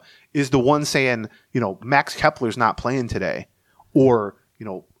job, is the one saying, Max Kepler's not playing today, or,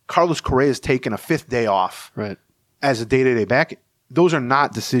 Carlos Correa's taking a fifth day off as a day-to-day back, those are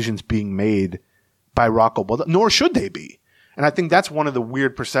not decisions being made by Rocco Baldelli, nor should they be. And I think that's one of the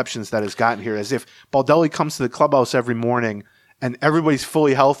weird perceptions that has gotten here, as if Baldelli comes to the clubhouse every morning and everybody's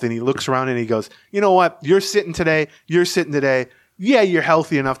fully healthy and he looks around and he goes, you know what, you're sitting today. Yeah, you're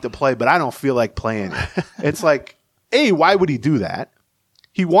healthy enough to play, but I don't feel like playing. It's like, A, why would he do that?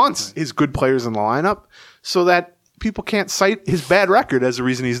 He wants his good players in the lineup so that people can't cite his bad record as the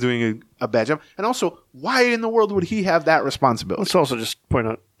reason he's doing a bad job. And also, why in the world would he have that responsibility? Let's also just point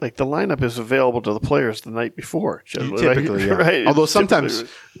out, the lineup is available to the players the night before. Typically, yeah. Right. Although sometimes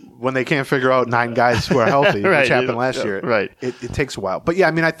when they can't figure out 9 guys who are healthy, which happened last year, it takes a while. But yeah,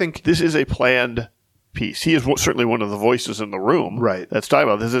 I mean, I think this is a planned piece. He is certainly one of the voices in the room. Right. That's talking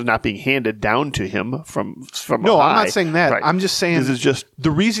about. This is not being handed down to him from No, high. I'm not saying that. Right. I'm just saying this is just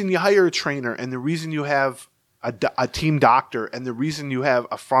the reason you hire a trainer and the reason you have a team doctor and the reason you have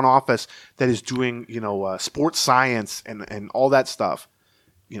a front office that is doing, sports science and all that stuff,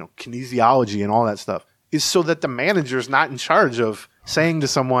 kinesiology and all that stuff, is so that the manager is not in charge of saying to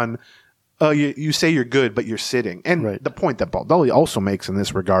someone, oh, you say you're good, but you're sitting. And the point that Baldelli also makes in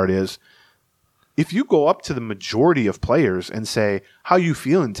this regard is, if you go up to the majority of players and say, how you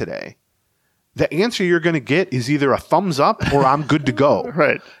feeling today? The answer you're going to get is either a thumbs up or I'm good to go.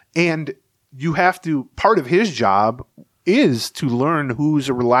 Right. And you have to, part of his job is to learn who's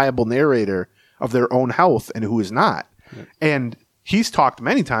a reliable narrator of their own health and who is not. Right. And he's talked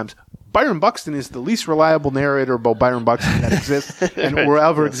many times, Byron Buxton is the least reliable narrator about Byron Buxton that exists and will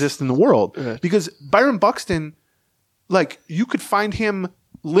ever exist in the world. Right. Because Byron Buxton, you could find him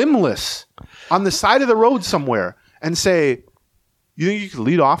limbless on the side of the road somewhere and say, you think you could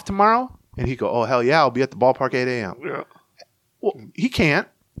lead off tomorrow? And he'd go, oh, hell yeah, I'll be at the ballpark 8 a.m. Yeah. Well, he can't,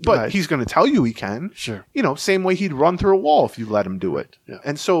 but he's going to tell you he can. Sure. Same way he'd run through a wall if you let him do it. Yeah.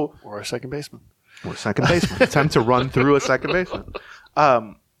 And so, or a second baseman. Attempt to run through a second baseman.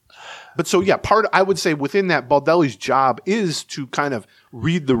 But so, yeah, I would say within that, Baldelli's job is to kind of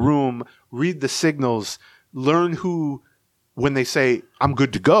read the room, read the signals, learn who, when they say, I'm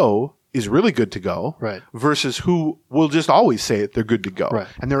good to go, is really good to go, right? Versus who will just always say it, they're good to go. Right.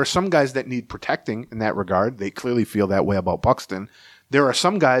 And there are some guys that need protecting in that regard. They clearly feel that way about Buxton. There are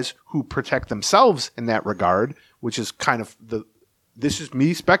some guys who protect themselves in that regard, which is kind of this is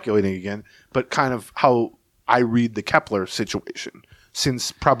me speculating again, but kind of how I read the Kepler situation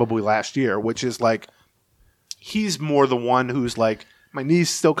since probably last year, which is he's more the one who's like, my knee's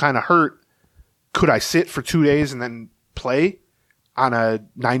still kind of hurt. Could I sit for 2 days and then play on a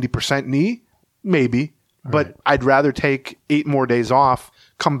 90% knee? Maybe. But I'd rather take 8 more days off,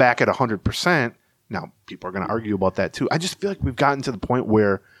 come back at 100%. Now, people are going to argue about that too. I just feel like we've gotten to the point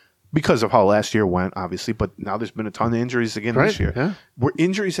where because of how last year went, obviously, but now there's been a ton of injuries again this year. Yeah. Where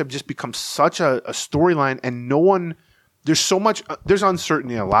injuries have just become such a storyline, and no one, there's so much, there's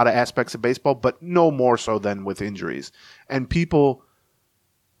uncertainty in a lot of aspects of baseball, but no more so than with injuries. And people,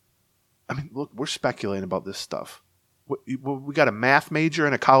 I mean, look, we're speculating about this stuff. We got a math major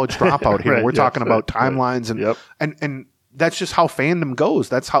and a college dropout here. Right, we're yes, talking about right. timelines Yep. and that's just how fandom goes.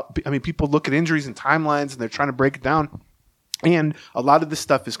 That's how, I mean, people look at injuries and timelines and they're trying to break it down. And a lot of this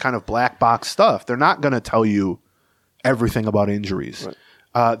stuff is kind of black box stuff. They're not going to tell you everything about injuries.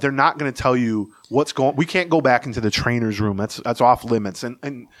 Right. They're not going to tell you what's going. We can't go back into the trainer's room. That's off limits. And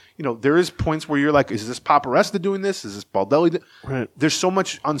you know, there is points where you're like, is this Paparesta doing this? Is this Baldelli? Right. There's so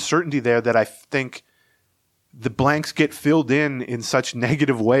much uncertainty there that I think the blanks get filled in such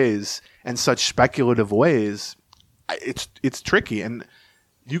negative ways and such speculative ways. It's tricky, and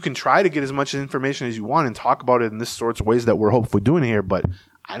you can try to get as much information as you want and talk about it in this sorts of ways that we're hopefully doing here, but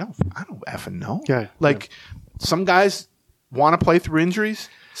I don't effing know. Yeah, like some guys want to play through injuries.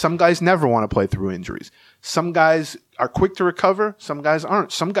 Some guys never want to play through injuries. Some guys are quick to recover. Some guys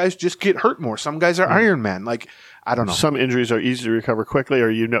aren't. Some guys just get hurt more. Some guys are Iron Man. Like, I don't know. Some injuries are easy to recover quickly, or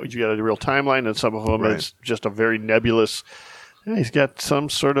you got a real timeline, and some of them it's just a very nebulous. Yeah, he's got some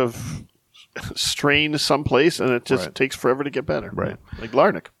sort of strain someplace, and it just takes forever to get better. Right. Like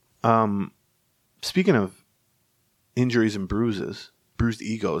Larnach. Speaking of injuries and bruised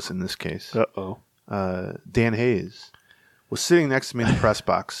egos in this case, Dan Hayes was sitting next to me in the press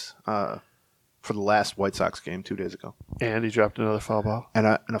box for the last White Sox game 2 days ago. And he dropped another foul ball. And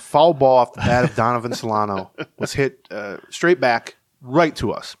a foul ball off the bat of Donovan Solano was hit straight back right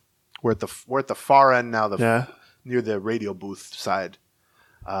to us. We're at the far end now, near the radio booth side.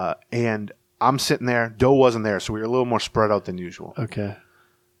 And I'm sitting there. Doe wasn't there, so we were a little more spread out than usual. Okay.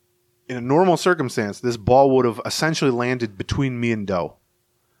 In a normal circumstance, this ball would have essentially landed between me and Doe.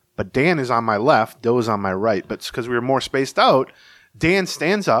 But Dan is on my left, Doe is on my right. But because we were more spaced out, Dan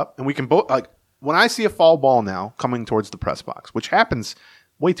stands up, and we can both, like, when I see a foul ball now coming towards the press box, which happens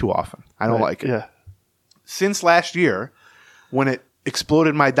way too often, I don't like it. Yeah. Since last year, when it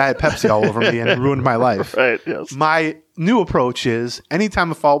exploded my Diet Pepsi all over me and ruined my life. Right, yes. My new approach is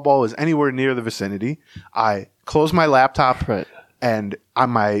anytime a foul ball is anywhere near the vicinity, I close my laptop and on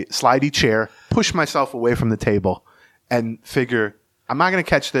my slidey chair, push myself away from the table and figure, I'm not going to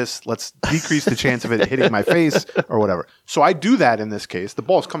catch this. Let's decrease the chance of it hitting my face or whatever. So I do that in this case. The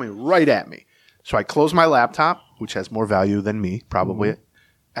ball's coming right at me. So I close my laptop, which has more value than me, probably,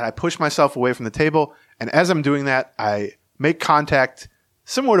 and I push myself away from the table. And as I'm doing that, I make contact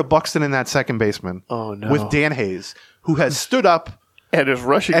similar to Buxton in that second baseman with Dan Hayes, who has stood up and is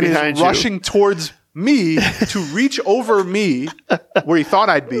rushing towards me to reach over me where he thought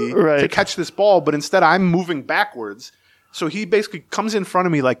I'd be to catch this ball, but instead I'm moving backwards. So he basically comes in front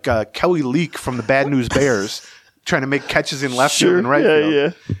of me like Kelly Leak from the Bad News Bears, trying to make catches in left field and right field.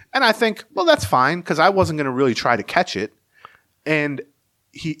 Yeah. And I think, well, that's fine, because I wasn't going to really try to catch it. And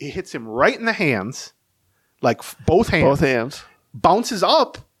he hits him right in the hands, like both hands. Bounces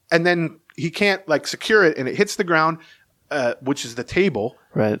up, and then he can't like secure it, and it hits the ground, which is the table.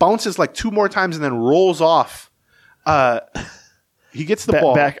 Right. Bounces like 2 more times, and then rolls off. He gets the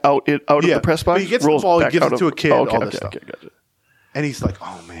ball back out of the press box. He gets the ball. He gives it to a kid. All this stuff. Gotcha. And he's like,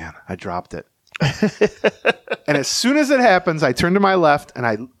 "Oh man, I dropped it." And as soon as it happens, I turn to my left and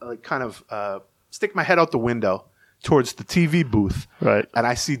I kind of stick my head out the window towards the TV booth. Right. And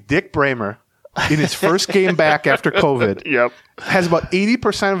I see Dick Bramer in his first game back after COVID. Has about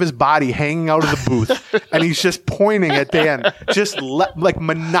 80% of his body hanging out of the booth, and he's just pointing at Dan, just like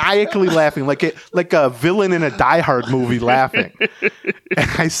maniacally laughing, like a villain in a Die Hard movie laughing. And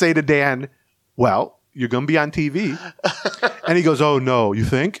I say to Dan, "Well, you're going to be on TV." And he goes, "Oh no, you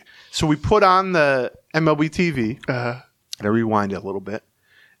think?" So we put on the MLB TV, and I rewind it a little bit,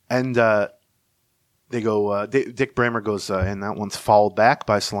 and they go, Dick Bramer goes, and that one's fouled back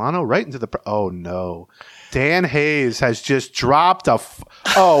by Solano right into the, oh no. Dan Hayes has just dropped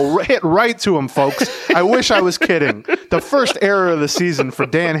hit right to him, folks. I wish I was kidding. The first error of the season for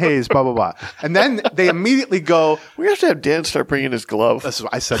Dan Hayes, blah, blah, blah. And then they immediately go, we have to have Dan start bringing his glove.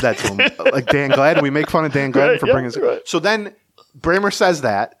 I said that to him. Like Dan Gladden, we make fun of Dan Gladden for bringing his glove. So then Bramer says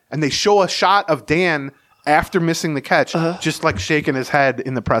that, and they show a shot of Dan after missing the catch, just like shaking his head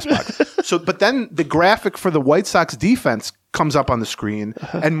in the press box. But then the graphic for the White Sox defense comes up on the screen,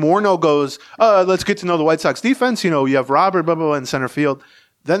 and Morneau goes, "Let's get to know the White Sox defense. You know, you have Robert, blah, blah, blah, in center field."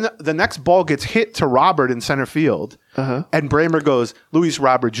 Then the next ball gets hit to Robert in center field. And Bramer goes, Luis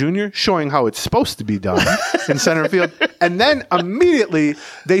Robert Jr., showing how it's supposed to be done in center field. And then immediately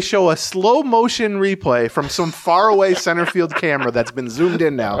they show a slow motion replay from some faraway center field camera that's been zoomed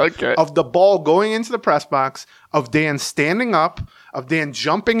in now of the ball going into the press box, of Dan standing up, of Dan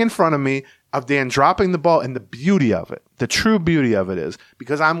jumping in front of me, of Dan dropping the ball. And the beauty of it, the true beauty of it is,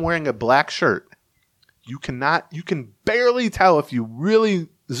 because I'm wearing a black shirt, you can barely tell if you really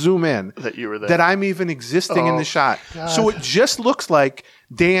zoom in that you were there, that I'm even existing in the shot. God. So it just looks like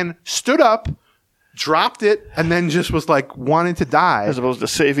Dan stood up, dropped it, and then just was like wanting to die. As opposed to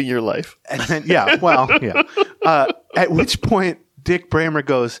saving your life. And then, at which point Dick Bramer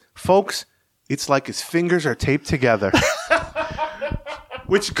goes, folks, it's like his fingers are taped together.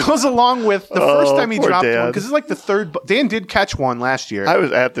 Which goes along with the first time he dropped one, because it's like the third. Dan did catch one last year. I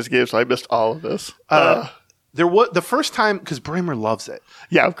was at this game, so I missed all of this. There was the first time, because Bramer loves it.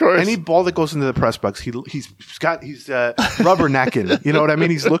 Yeah, of course. Any ball that goes into the press box, he's rubbernecking. You know what I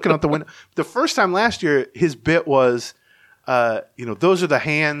mean? He's looking out the window. The first time last year, his bit was, those are the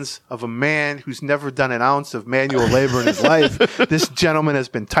hands of a man who's never done an ounce of manual labor in his life. This gentleman has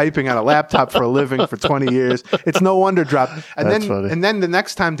been typing on a laptop for a living for 20 years. It's no wonder dropped. That's funny. And then the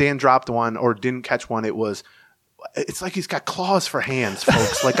next time Dan dropped one or didn't catch one, it's like he's got claws for hands,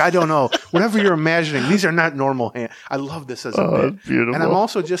 folks. Like, I don't know. Whatever you're imagining, these are not normal hands. I love this as a bit. Beautiful. And I'm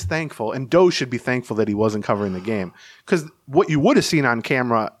also just thankful, and Doe should be thankful that he wasn't covering the game. Because what you would have seen on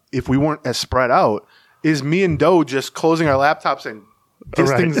camera, if we weren't as spread out, is me and Doe just closing our laptops and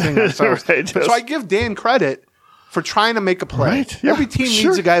distancing ourselves. So I give Dan credit for trying to make a play. Right, yeah, Every team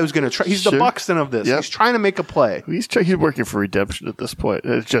needs a guy who's going to try. He's the Buxton of this. Yep. He's trying to make a play. He's working for redemption at this point.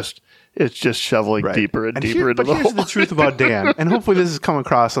 It's just shoveling deeper and deeper into the hole. But here's the truth about Dan, and hopefully this has come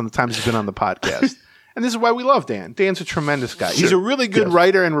across on the times he's been on the podcast. And this is why we love Dan. Dan's a tremendous guy. He's a really good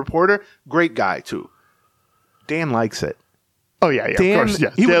writer and reporter. Great guy, too. Dan likes it. Oh, yeah, Dan, of course. Yeah.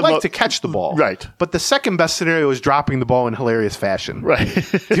 He would like to catch the ball. Right. But the second best scenario is dropping the ball in hilarious fashion. Right.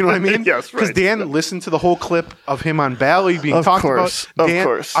 Do you know what I mean? Yes, right. Because Dan listened to the whole clip of him on Bally being talked about. Dan, of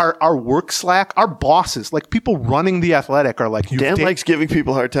course. Our work slack, our bosses, like people running the Athletic are like, Dan likes giving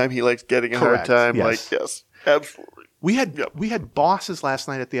people a hard time. He likes getting a hard time. Yes. Yes, absolutely. We had bosses last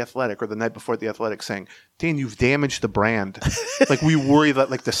night at the Athletic or the night before at the Athletic saying, Dan, you've damaged the brand. Like, we worry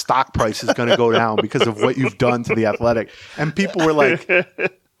that like the stock price is going to go down because of what you've done to the Athletic. And people were like,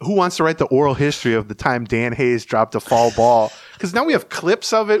 who wants to write the oral history of the time Dan Hayes dropped a foul ball? Because now we have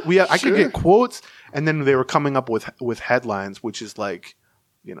clips of it. I could get quotes. And then they were coming up with headlines, which is like,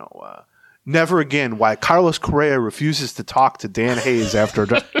 never again, why Carlos Correa refuses to talk to Dan Hayes after,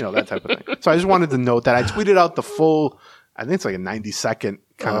 that type of thing. So I just wanted to note that. I tweeted out the full, I think it's like a 90-second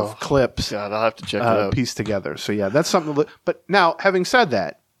kind of clips. God, I'll have to check it out. Piece together. So yeah, that's something to look. But now, having said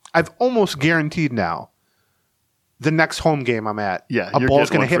that, I've almost guaranteed now the next home game I'm at, a ball's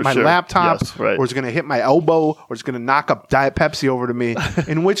going to hit my laptop, or it's going to hit my elbow, or it's going to knock up Diet Pepsi over to me,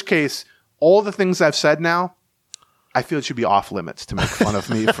 in which case, all the things I've said now, I feel it should be off limits to make fun of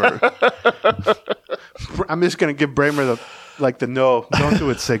me for. I'm just going to give Bramer the no, don't do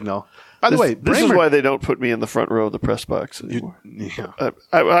it signal. By the way, this is why they don't put me in the front row of the press box anymore.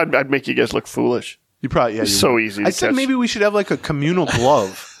 I'd make you guys look foolish. You probably it's so easy. I said maybe we should have like a communal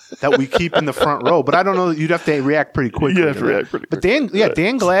glove that we keep in the front row, but I don't know that you'd have to react pretty quickly. You'd have to react pretty quickly. But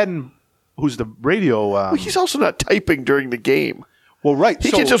Dan Gladden, who's the radio, he's also not typing during the game. Well, right,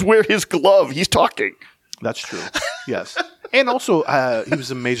 he can just wear his glove. He's talking. That's true. Yes. And also, he was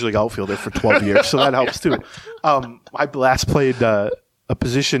a Major League outfielder for 12 years, so that helps too. I last played a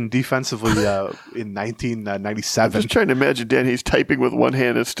position defensively in 1997. I'm just trying to imagine Dan Hayes typing with one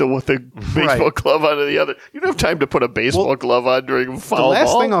hand and still with a baseball glove on the other. You don't have time to put a baseball glove on during a foul ball. The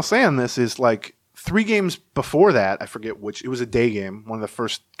last thing I'll say on this is like 3 games before that, I forget which, it was a day game, one of the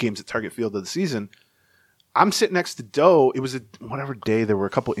first games at Target Field of the season. I'm sitting next to Doe. It was whatever day, there were a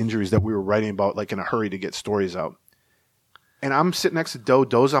couple injuries that we were writing about like in a hurry to get stories out. And I'm sitting next to Doe.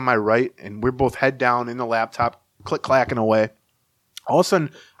 Doe's on my right, and we're both head down in the laptop, click-clacking away. All of a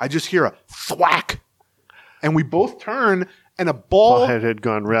sudden, I just hear a thwack. And we both turn, and a ball had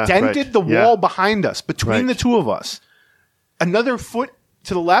gone dented the wall behind us, between the two of us. Another foot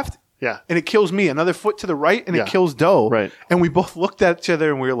to the left, and it kills me. Another foot to the right, and it kills Doe. Right. And we both looked at each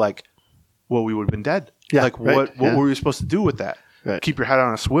other, and we were like, well, we would have been dead. Yeah, like, what were we supposed to do with that? Right. Keep your head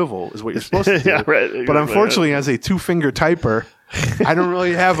on a swivel is what you're supposed to do. Right. But unfortunately, as a 2-finger typer, I don't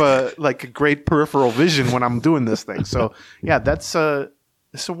really have a great peripheral vision when I'm doing this thing. So yeah, that's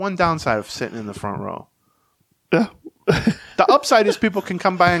one downside of sitting in the front row. Yeah. The upside is people can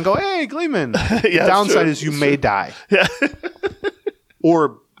come by and go, "Hey, Gleeman." The downside is you may die. Yeah.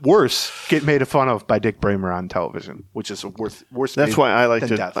 or worse, get made fun of by Dick Bramer on television, which is a worse. That's why I like than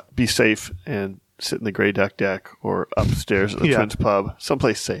to death. be safe and sit in the Grey Duck deck or upstairs at the Twins pub,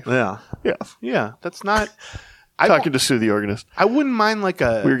 someplace safe. Yeah. That's not. Talking to Sue the organist. I wouldn't mind like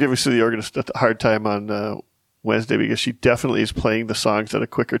a. We were giving Sue the organist a hard time on Wednesday because she definitely is playing the songs at a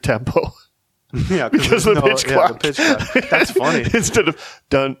quicker tempo. Yeah, because of the pitch clock. The pitch clock. That's funny. Instead of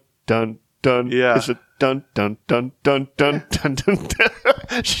dun dun dun, Yeah. is it dun dun dun dun dun dun dun?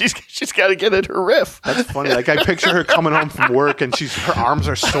 dun. She's got to get in her riff. That's funny. Like I picture her coming home from work and her arms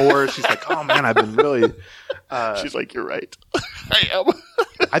are sore. She's like, "Oh man, I've been really." She's like, "You're right. I am."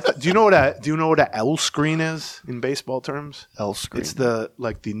 Do you know what a L screen is in baseball terms? L screen. It's the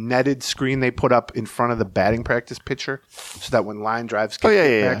netted screen they put up in front of the batting practice pitcher, so that when line drives get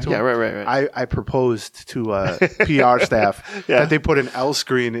back to him. Right. I proposed to PR staff that they put an L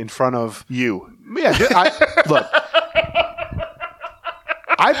screen in front of you. Yeah, look.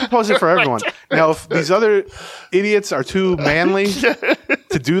 I propose it for everyone. Now, if these other idiots are too manly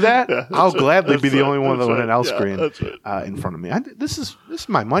to do that, I'll gladly be the only one with an L screen in front of me. This is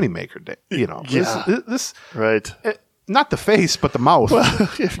my moneymaker day. You know, this right. Not the face, but the mouth. Well,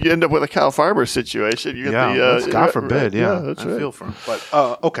 if you end up with a Kyle Farmer situation, you get God forbid. That's I right. feel for him. But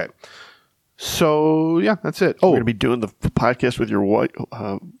so yeah, that's it. We're going to be doing the podcast with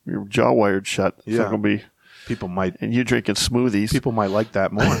your jaw wired shut. It's not going to be. People might, and you drinking smoothies. People might like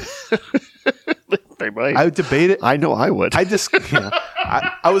that more. They might. I would debate it. I know I would.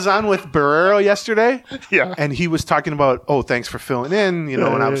 I was on with Barrero yesterday. Yeah, and he was talking about, thanks for filling in. You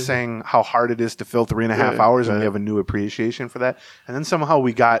know, and I was saying how hard it is to fill 3.5 hours, and we have a new appreciation for that. And then somehow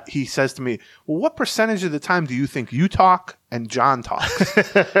he says to me, "Well, what percentage of the time do you think you talk and John talks?"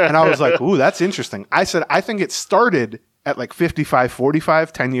 And I was like, "Ooh, that's interesting." I said, "I think it started at like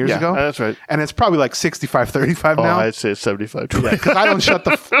 55-45 10 years ago. That's right. And it's probably like 65-35 now. I'd say it's 75-20. Because I don't shut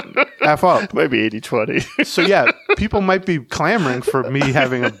the F up. Maybe 80-20. So yeah, people might be clamoring for me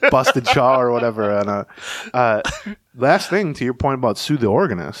having a busted jaw or whatever. And last thing, to your point about Sue the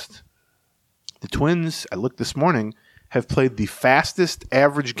organist, the Twins, I looked this morning, have played the fastest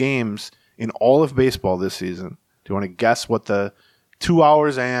average games in all of baseball this season. Do you want to guess what the 2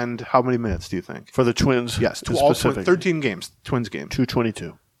 hours and how many minutes do you think? For the Twins? Yes, all 13 games. Twins games.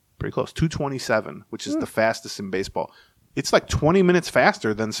 2:22. Pretty close. 2:27, which is the fastest in baseball. It's like 20 minutes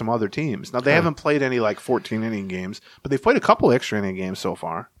faster than some other teams. Now, they haven't played any like 14-inning games, but they've played a couple extra inning games so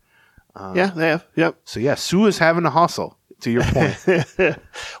far. Yeah, they have. Yep. So, yeah, Sue is having to hustle, to your point.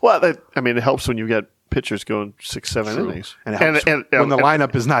 Well, it helps when you get pitchers going 6-7 innings. And it helps when the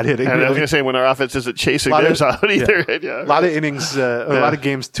lineup is not hitting. And I was going to say, when our offense isn't chasing theirs out either. A lot of innings, a lot of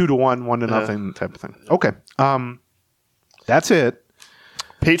games 2-1, 1-0 type of thing. Okay. That's it.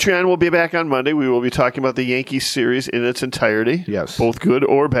 Patreon will be back on Monday. We will be talking about the Yankees series in its entirety. Yes. Both good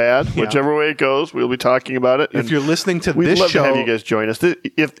or bad. Whichever way it goes, we'll be talking about it. If you're listening to we'd this love show. to have you guys join us. If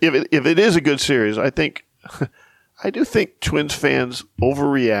it is a good series, I do think Twins fans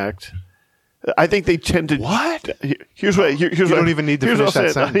overreact. I think they tend to. What? Here's what. You don't even need to finish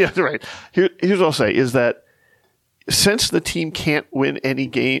that sentence. Yeah, right. Here's what I'll say is that since the team can't win any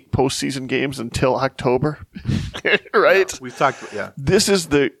postseason games until October, right? Yeah, we've talked. Yeah. This is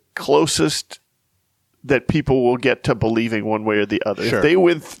the closest that people will get to believing one way or the other. Sure. If they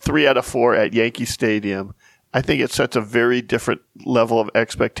win 3 out of 4 at Yankee Stadium, I think it sets a very different level of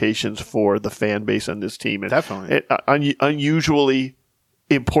expectations for the fan base on this team. And definitely. Unusually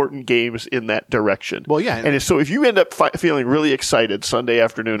important games in that direction. Well, yeah. And so if you end up feeling really excited Sunday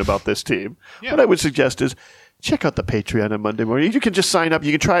afternoon about this team, what I would suggest is check out the Patreon on Monday morning. You can just sign up.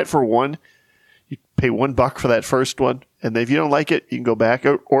 You can try it for one. You pay $1 for that first one. And then if you don't like it, you can go back.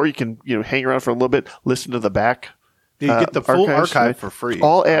 Or you can hang around for a little bit, listen to the back. You get the full archive for free. It's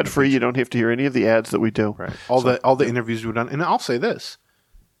all ad-free. You don't have to hear any of the ads that we do. Right. All the interviews we've done. And I'll say this.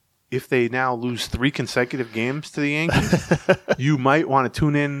 If they now lose 3 consecutive games to the Yankees, you might want to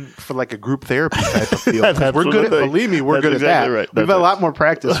tune in for like a group therapy type of feel. We're good at, believe me, we're good at that. Right. We've had a lot more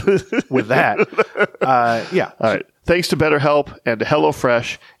practice with that. Yeah. All right. Thanks to BetterHelp and to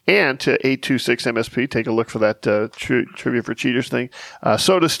HelloFresh and to 826MSP. Take a look for that Trivia for Cheaters thing.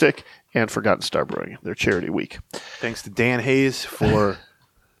 Soda Stick and Forgotten Star Brewing, their charity week. Thanks to Dan Hayes for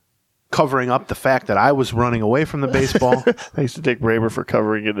covering up the fact that I was running away from the baseball. Thanks to Dick Bramer for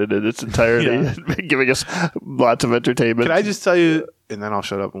covering it in its entirety and giving us lots of entertainment. Can I just tell you, and then I'll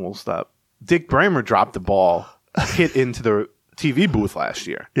shut up and we'll stop. Dick Bramer dropped the ball, hit into the TV booth last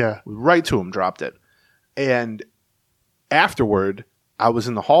year. Yeah. Right to him, dropped it. And afterward, I was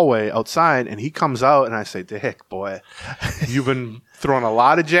in the hallway outside, and he comes out, and I say, Dick, boy, you've been throwing a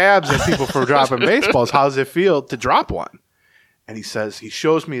lot of jabs at people for dropping baseballs. How does it feel to drop one? And he says, he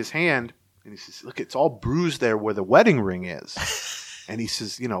shows me his hand, and he says, look, it's all bruised there where the wedding ring is. And he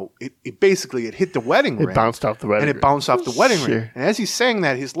says, it basically hit the wedding ring. It bounced off the wedding ring. And it bounced off the wedding ring. Sure. And as he's saying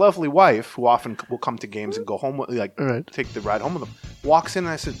that, his lovely wife, who often will come to games and go home, take the ride home with him, walks in,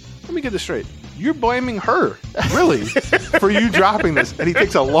 and I said, let me get this straight. You're blaming her, really, for you dropping this. And he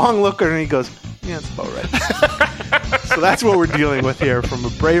takes a long look at her, and he goes, yeah, that's about right. So that's what we're dealing with here from a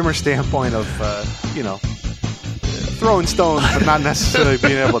Bramer standpoint of, throwing stones, but not necessarily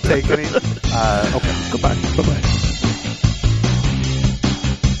being able to take any. Okay, goodbye. Bye-bye.